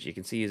afterwards. You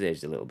can see he's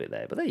aged a little bit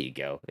there, but there you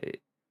go.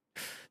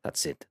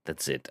 That's it.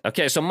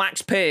 Okay, so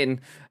Max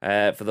Payne,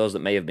 for those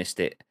that may have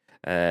missed it,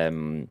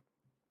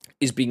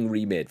 is being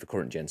remade for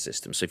current gen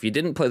systems. So if you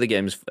didn't play the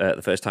games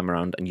the first time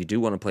around and you do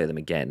want to play them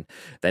again,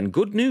 then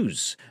good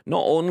news.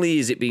 Not only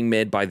is it being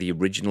made by the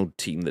original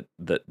team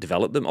that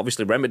developed them,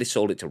 obviously Remedy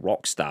sold it to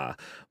Rockstar,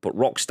 but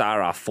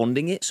Rockstar are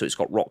funding it, so it's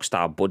got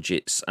Rockstar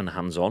budgets and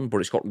hands-on,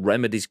 but it's got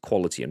Remedy's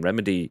quality, and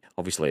Remedy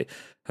obviously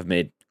have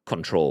made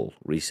Control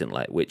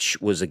recently, which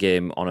was a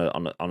game on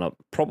a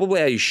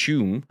probably, I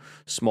assume,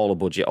 smaller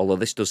budget, although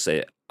this does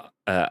say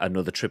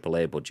another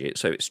AAA budget.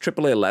 So it's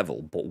AAA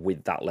level, but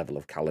with that level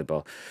of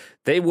caliber.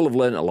 They will have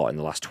learned a lot in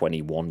the last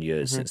 21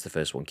 years since the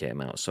first one came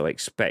out. So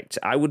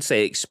I would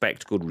say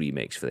expect good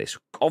remakes for this.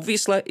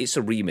 Obviously, it's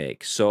a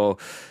remake, so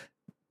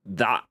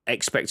that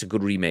expect a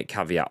good remake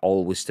caveat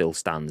always still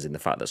stands in the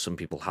fact that some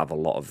people have a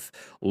lot of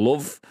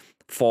love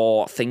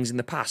for things in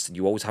the past, and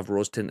you always have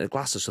rose-tinted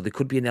glasses, so there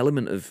could be an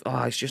element of,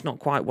 it's just not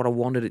quite what I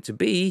wanted it to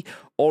be,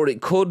 or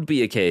it could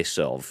be a case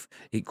of,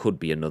 it could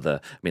be another,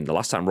 I mean, the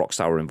last time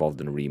Rockstar were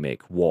involved in a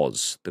remake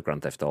was the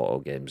Grand Theft Auto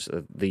games,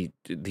 the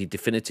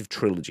definitive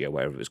trilogy, or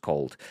whatever it was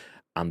called,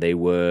 and they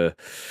were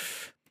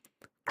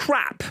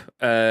crap,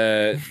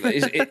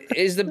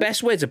 is the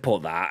best way to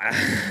put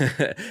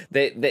that.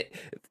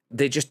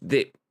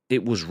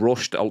 It was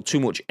rushed, too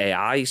much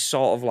AI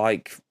sort of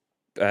like,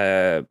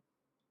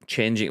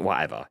 changing,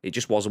 whatever. It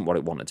just wasn't what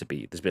it wanted to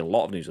be. There's been a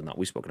lot of news on that.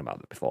 We've spoken about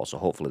that before, so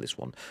hopefully this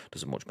one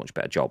does a much, much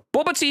better job.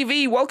 Bubba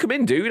TV, welcome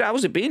in, dude.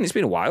 How's it been? It's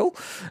been a while.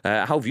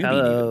 How have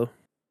you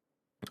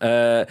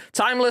been?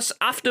 Timeless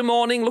After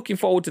Morning. Looking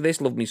forward to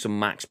this. Love me some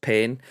Max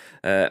Payne.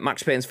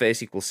 Max Payne's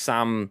face equals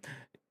Sam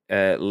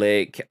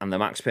Lake, and the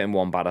Max Payne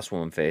one badass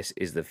woman face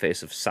is the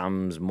face of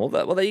Sam's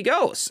mother. Well, there you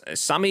go.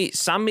 Sammy,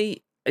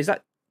 is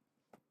that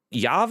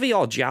Yavi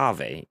or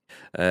Javi?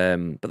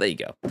 But there you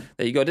go.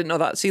 There you go. Didn't know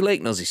that. See,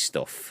 Lake knows his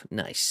stuff.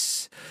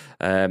 Nice.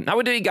 How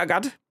we doing,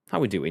 Gagad? How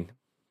we doing?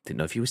 Didn't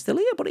know if you were still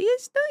here, but he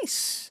is.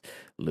 Nice.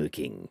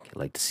 Lurking.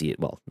 Like to see it.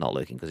 Well, not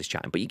lurking because he's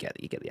chatting, but you get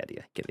it. You get the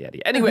idea. Get the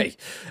idea. Anyway,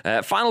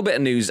 final bit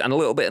of news and a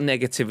little bit of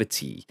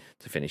negativity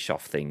to finish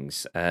off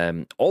things.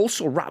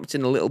 Also wrapped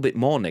in a little bit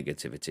more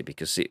negativity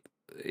because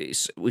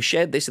we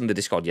shared this in the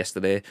Discord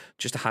yesterday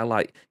just to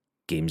highlight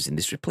games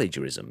industry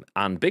plagiarism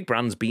and big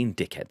brands being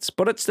dickheads.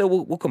 But still,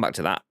 we'll come back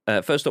to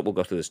that. First up, we'll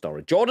go through the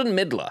story. Jordan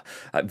Midler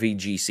at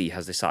VGC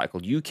has this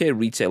article. UK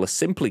retailer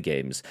Simply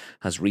Games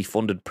has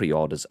refunded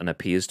pre-orders and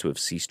appears to have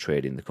ceased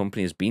trading. The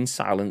company has been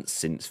silent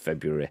since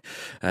February.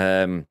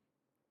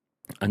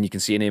 And you can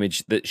see an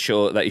image that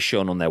is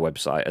shown on their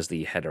website as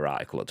the header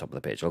article at the top of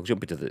the page. I'll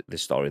jump into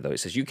this story, though. It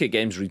says, UK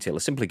games retailer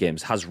Simply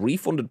Games has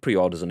refunded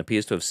pre-orders and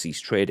appears to have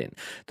ceased trading.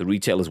 The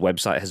retailer's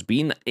website has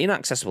been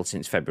inaccessible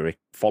since February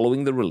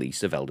following the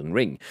release of Elden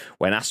Ring.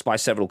 When asked by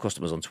several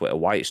customers on Twitter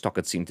why its stock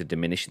had seemed to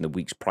diminish in the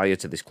weeks prior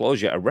to this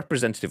closure, a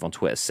representative on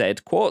Twitter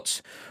said,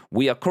 quote,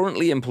 "We are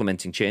currently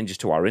implementing changes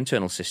to our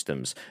internal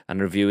systems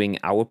and reviewing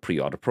our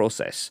pre-order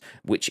process,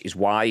 which is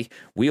why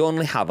we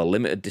only have a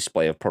limited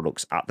display of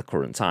products at the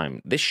current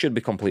time. This should be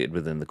completed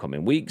within the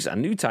coming weeks,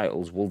 and new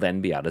titles will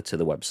then be added to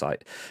the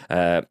website."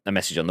 A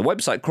message on the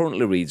website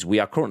currently reads, "We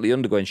are currently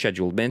undergoing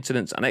scheduled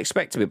maintenance and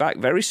expect to be back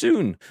very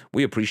soon.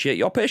 We appreciate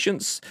your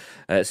patience."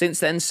 Since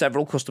then,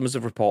 several customers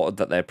have reported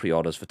that their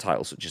pre-orders for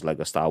titles such as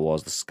LEGO Star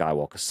Wars, The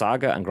Skywalker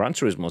Saga, and Gran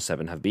Turismo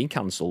 7 have been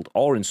cancelled,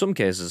 or in some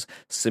cases,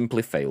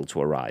 simply failed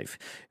to arrive.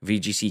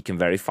 VGC can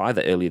verify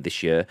that earlier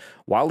this year,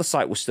 while the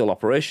site was still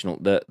operational,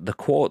 the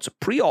quote,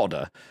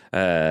 pre-order,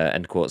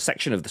 end quote,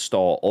 section of the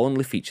store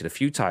only featured a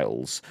few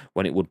titles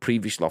when it would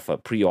previously offer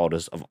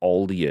pre-orders of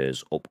all the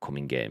year's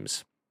upcoming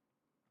games.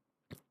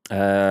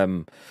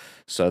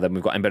 So then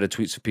we've got embedded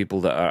tweets for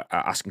people that are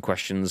asking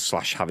questions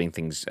 / having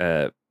things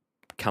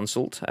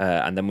cancelled,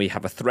 and then we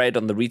have a thread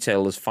on the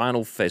retailer's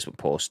final Facebook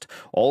post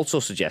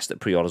also suggests that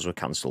pre-orders were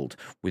cancelled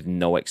with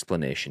no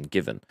explanation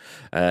given.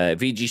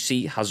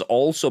 VGC has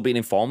also been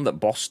informed that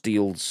Boss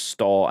Steel's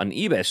store, an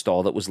eBay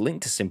store that was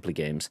linked to Simply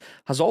Games,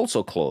 has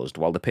also closed.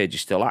 While the page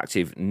is still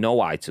active,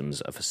 no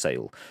items are for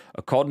sale.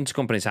 According to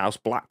Companies House,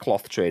 Black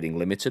Cloth Trading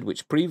Limited,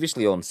 which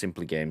previously owned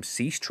Simply Games,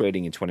 ceased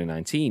trading in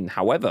 2019.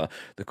 However,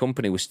 the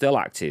company was still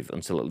active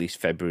until at least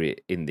February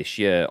in this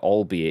year,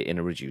 albeit in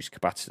a reduced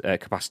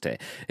capacity.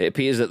 It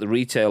appears that the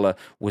retailer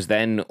was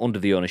then under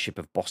the ownership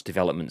of Boss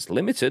Developments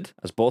Limited,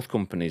 as both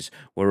companies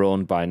were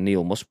owned by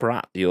Neil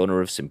Muspratt, the owner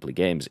of Simply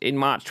Games. In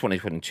March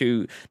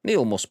 2022,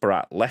 Neil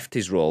Muspratt left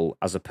his role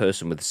as a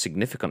person with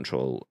significant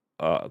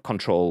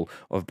control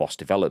of Boss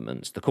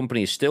Developments. The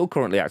company is still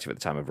currently active at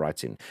the time of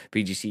writing.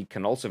 VGC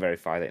can also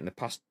verify that in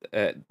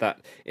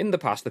the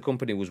past the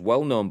company was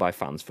well known by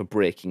fans for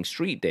breaking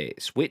street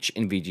dates, which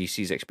in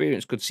VGC's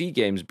experience could see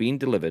games being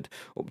delivered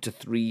up to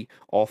 3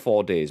 or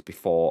 4 days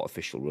before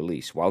official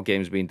release. While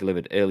games being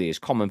delivered early is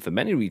common for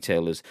many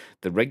retailers,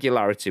 the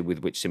regularity with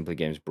which Simply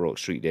Games broke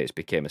street dates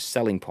became a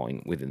selling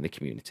point within the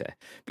community.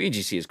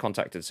 VGC has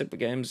contacted Simply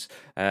Games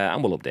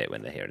and will update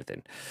when they hear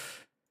anything.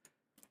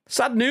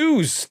 Sad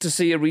news to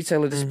see a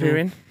retailer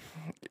disappearing.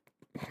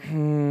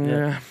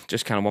 Yeah.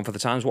 Just kind of one for the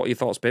times. What are your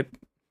thoughts, Bib?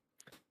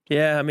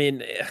 Yeah, I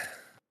mean,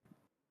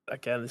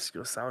 again, this is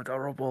going to sound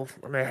horrible,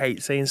 and I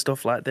hate saying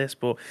stuff like this,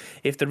 but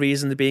if the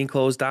reason they're being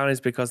closed down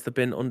is because they've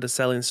been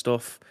underselling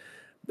stuff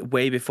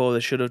way before they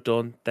should have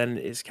done, then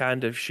it's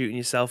kind of shooting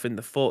yourself in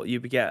the foot. You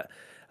get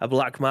a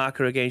black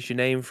marker against your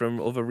name from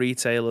other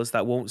retailers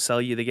that won't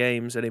sell you the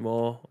games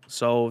anymore.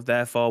 So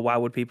therefore, why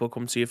would people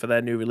come to you for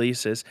their new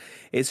releases?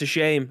 It's a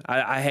shame.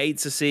 I hate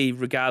to see,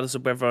 regardless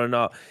of whether or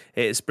not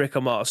it's brick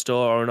and mortar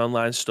store or an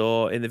online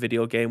store in the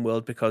video game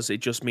world, because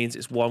it just means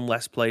it's one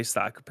less place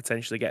that I could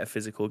potentially get a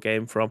physical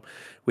game from.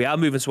 We are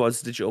moving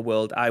towards the digital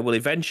world. I will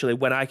eventually,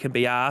 when I can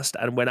be asked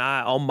and when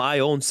I, on my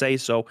own say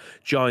so,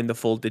 join the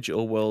full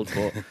digital world.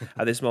 But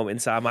at this moment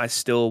in time, I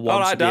still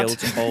want to be able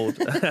to hold.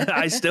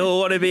 I still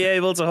want to be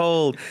able to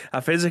hold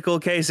a physical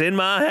case in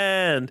my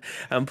hand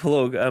and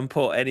plug and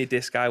put any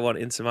disc I want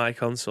into my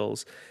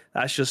consoles.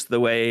 That's just the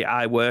way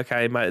I work.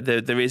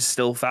 There is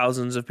still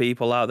thousands of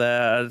people out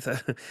there.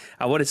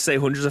 I wanted to say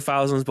hundreds of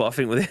thousands, but I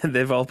think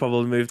they've all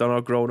probably moved on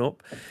or grown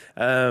up.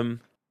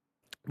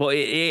 But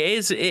it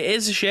is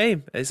a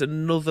shame. It's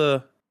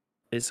another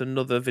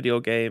video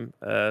game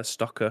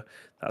stocker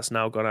that's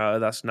now gone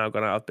out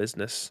of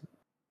business.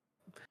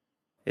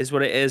 Is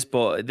what it is,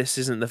 but this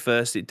isn't the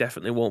first. It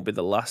definitely won't be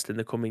the last in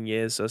the coming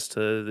years as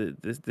to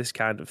this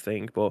kind of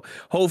thing. But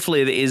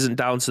hopefully, it isn't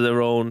down to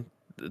their own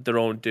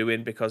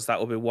doing, because that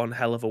will be one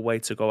hell of a way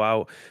to go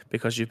out,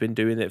 because you've been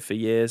doing it for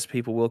years.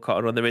 People will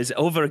cotton on. There is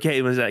other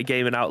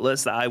gaming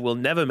outlets that I will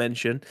never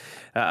mention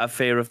out of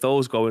fear of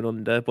those going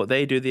under, but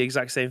they do the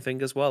exact same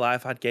thing as well.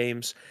 I've had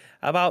games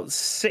about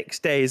 6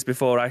 days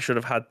before I should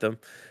have had them,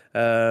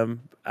 and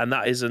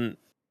that isn't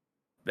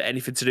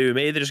anything to do with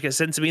me. They just get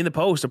sent to me in the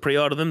post. I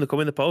pre-order them, they come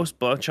in the post,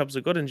 but jobs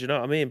are good, and you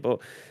know what I mean? But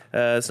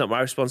it's not my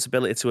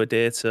responsibility to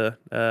adhere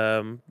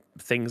to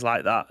things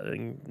like that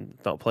and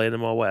not playing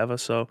them or whatever.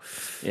 So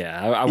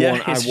yeah, I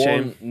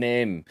won't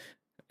name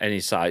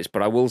any sites,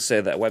 but I will say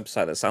that a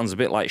website that sounds a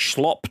bit like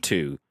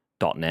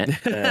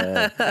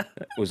schlop2.net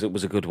was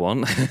a good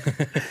one.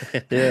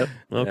 Yeah,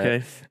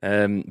 okay.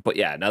 But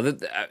yeah, now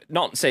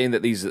not saying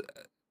that these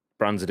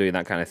brands are doing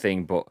that kind of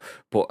thing, but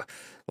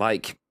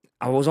like,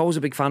 I was always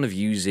a big fan of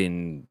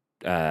using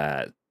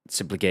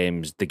Simply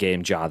Games, the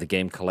Game Jar, the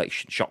Game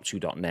Collection,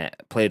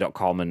 shop2.net,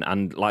 play.com,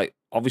 and like,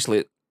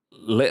 obviously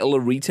littler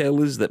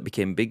retailers that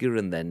became bigger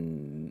and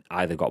then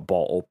either got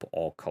bought up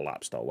or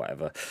collapsed or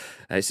whatever.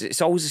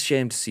 It's always a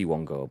shame to see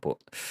one go, but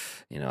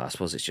you know, I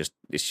suppose it's just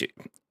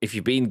if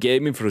you've been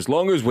gaming for as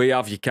long as we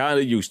have, you're kind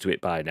of used to it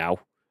by now.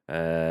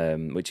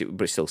 But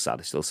it's still sad.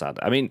 It's still sad.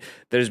 I mean,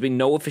 there's been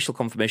no official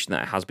confirmation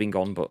that it has been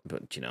gone, but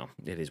you know,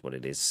 it is what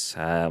it is.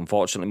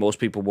 Unfortunately, most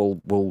people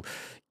will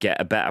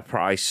get a better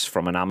price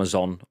from an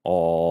Amazon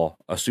or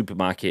a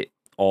supermarket,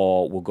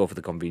 or will go for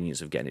the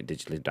convenience of getting it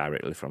digitally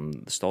directly from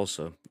the store.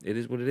 So it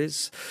is what it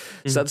is.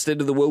 Sad state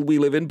of the world we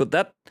live in, but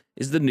that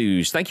is the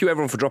news. Thank you,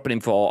 everyone, for dropping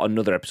in for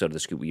another episode of The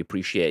Scoop. We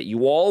appreciate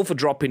you all for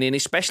dropping in,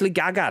 especially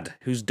Gagad,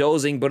 who's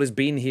dozing but has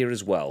been here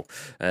as well.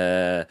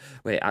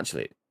 Wait,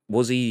 actually,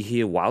 was he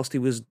here whilst he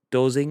was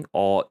dozing,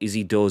 or is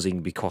he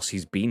dozing because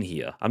he's been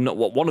here? I'm not.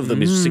 One of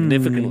them is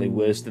significantly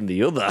worse than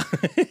the other.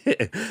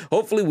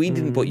 Hopefully, we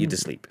didn't put you to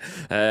sleep.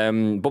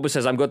 Bubba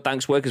says, "I'm good,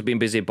 thanks. Work has been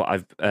busy,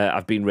 but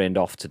I've been rained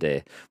off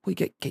today." Well, you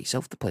get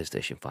yourself the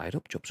PlayStation fired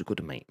up. Jobs are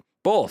good, mate.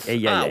 Both.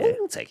 Yeah.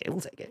 We'll take it. We'll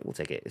take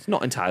it. It's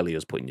not entirely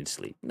us putting you to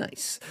sleep.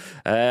 Nice.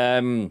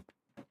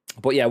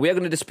 But yeah, we are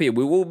going to disappear.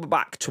 We will be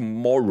back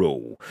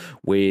tomorrow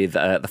with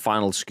the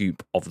final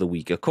scoop of the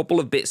week. A couple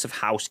of bits of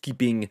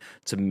housekeeping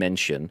to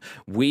mention.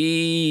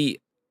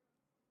 We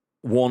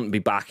won't be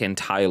back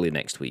entirely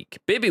next week.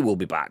 Bibby will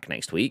be back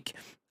next week,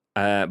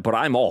 but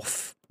I'm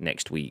off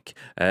next week.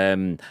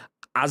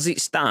 As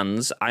it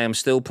stands, I am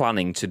still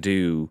planning to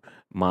do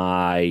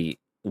my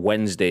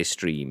Wednesday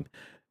stream,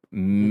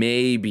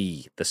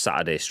 maybe the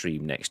Saturday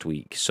stream next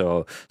week.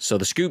 So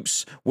the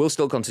scoops will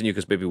still continue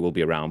because Bibby will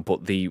be around,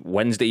 but the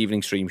Wednesday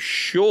evening stream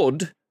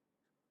should,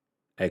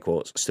 air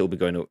quotes, still be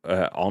going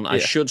on. Yeah. I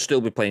should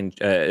still be playing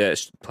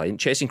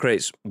Chasing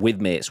Crates with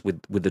mates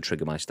with the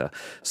Triggermeister.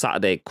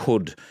 Saturday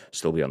could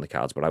still be on the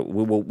cards, but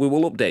we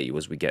will update you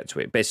as we get to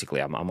it.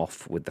 Basically, I'm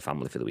off with the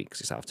family for the week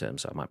because it's half term,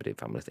 so I might be doing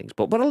family things.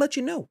 But I'll let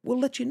you know. We'll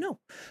let you know.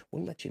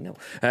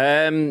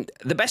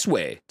 The best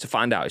way to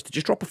find out is to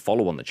just drop a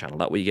follow on the channel.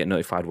 That way you get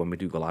notified when we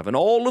do go live and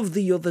all of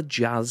the other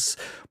jazz.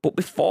 But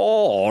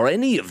before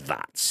any of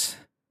that,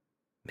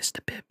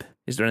 Mr. Bib,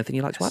 is there anything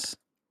you'd like to add?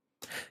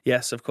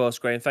 Yes, of course,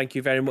 Graham. Thank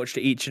you very much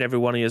to each and every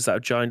one of you that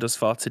have joined us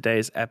for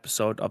today's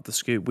episode of The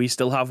Scoop. We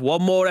still have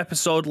one more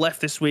episode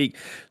left this week,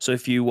 so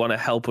if you want to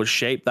help us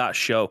shape that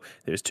show,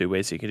 there's two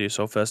ways you can do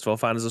so. First of all,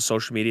 find us on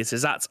social media. It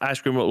is at Ice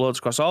Cream Uploads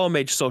across all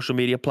major social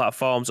media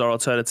platforms, or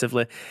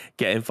alternatively,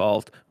 get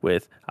involved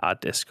with our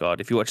Discord.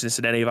 If you're watching this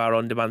in any of our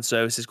on-demand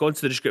services, go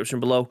into the description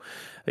below.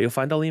 You'll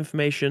find all the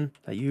information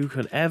that you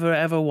can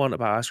ever want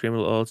about Ice Cream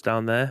Uploads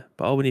down there,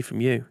 but all we need from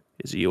you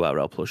is a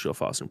URL plus your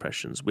thoughts and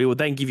impressions. We will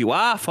then give you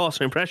our thoughts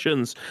and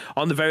impressions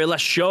on the very last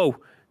show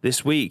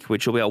this week,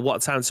 which will be at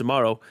what time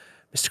tomorrow?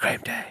 Mr.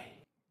 Graham Day.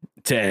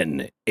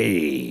 10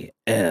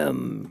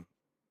 a.m.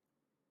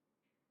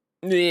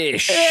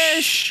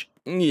 Ish.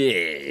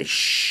 Yeah.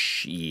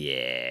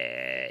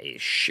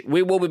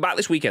 We will be back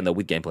this weekend, though,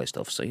 with gameplay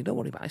stuff, so you don't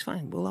worry about it. It's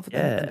fine. We'll have a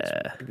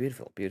good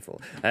Beautiful,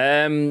 beautiful.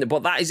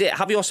 But that is it.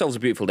 Have yourselves a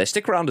beautiful day.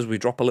 Stick around as we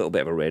drop a little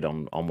bit of a raid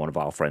on one of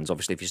our friends.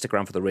 Obviously, if you stick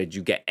around for the raid,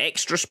 you get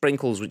extra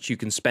sprinkles, which you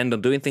can spend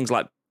on doing things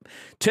like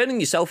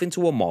turning yourself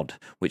into a mod,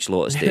 which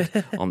Lotus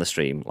did on the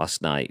stream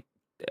last night.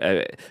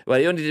 Well,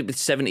 he only did it with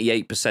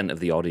 78%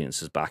 of the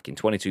audience is backing.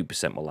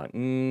 22% were like,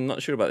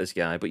 not sure about this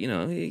guy, but he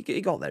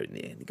got there in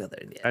the end.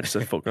 I just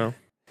said fuck no.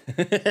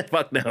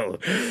 Fuck no.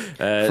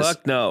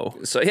 Fuck no.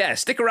 So yeah,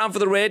 stick around for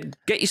the raid,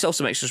 get yourself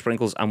some extra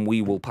sprinkles, and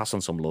we will pass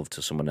on some love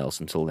to someone else.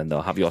 Until then,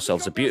 though, have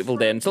yourselves a beautiful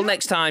day. Until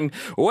next time.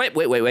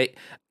 Wait.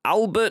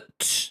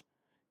 Albert.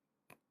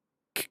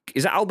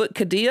 Is it Albert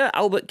Kadir?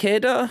 Albert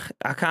Kader?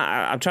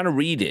 I'm trying to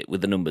read it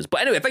with the numbers.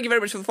 But anyway, thank you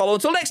very much for the follow.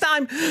 Until next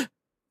time.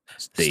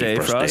 Stay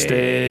frosty.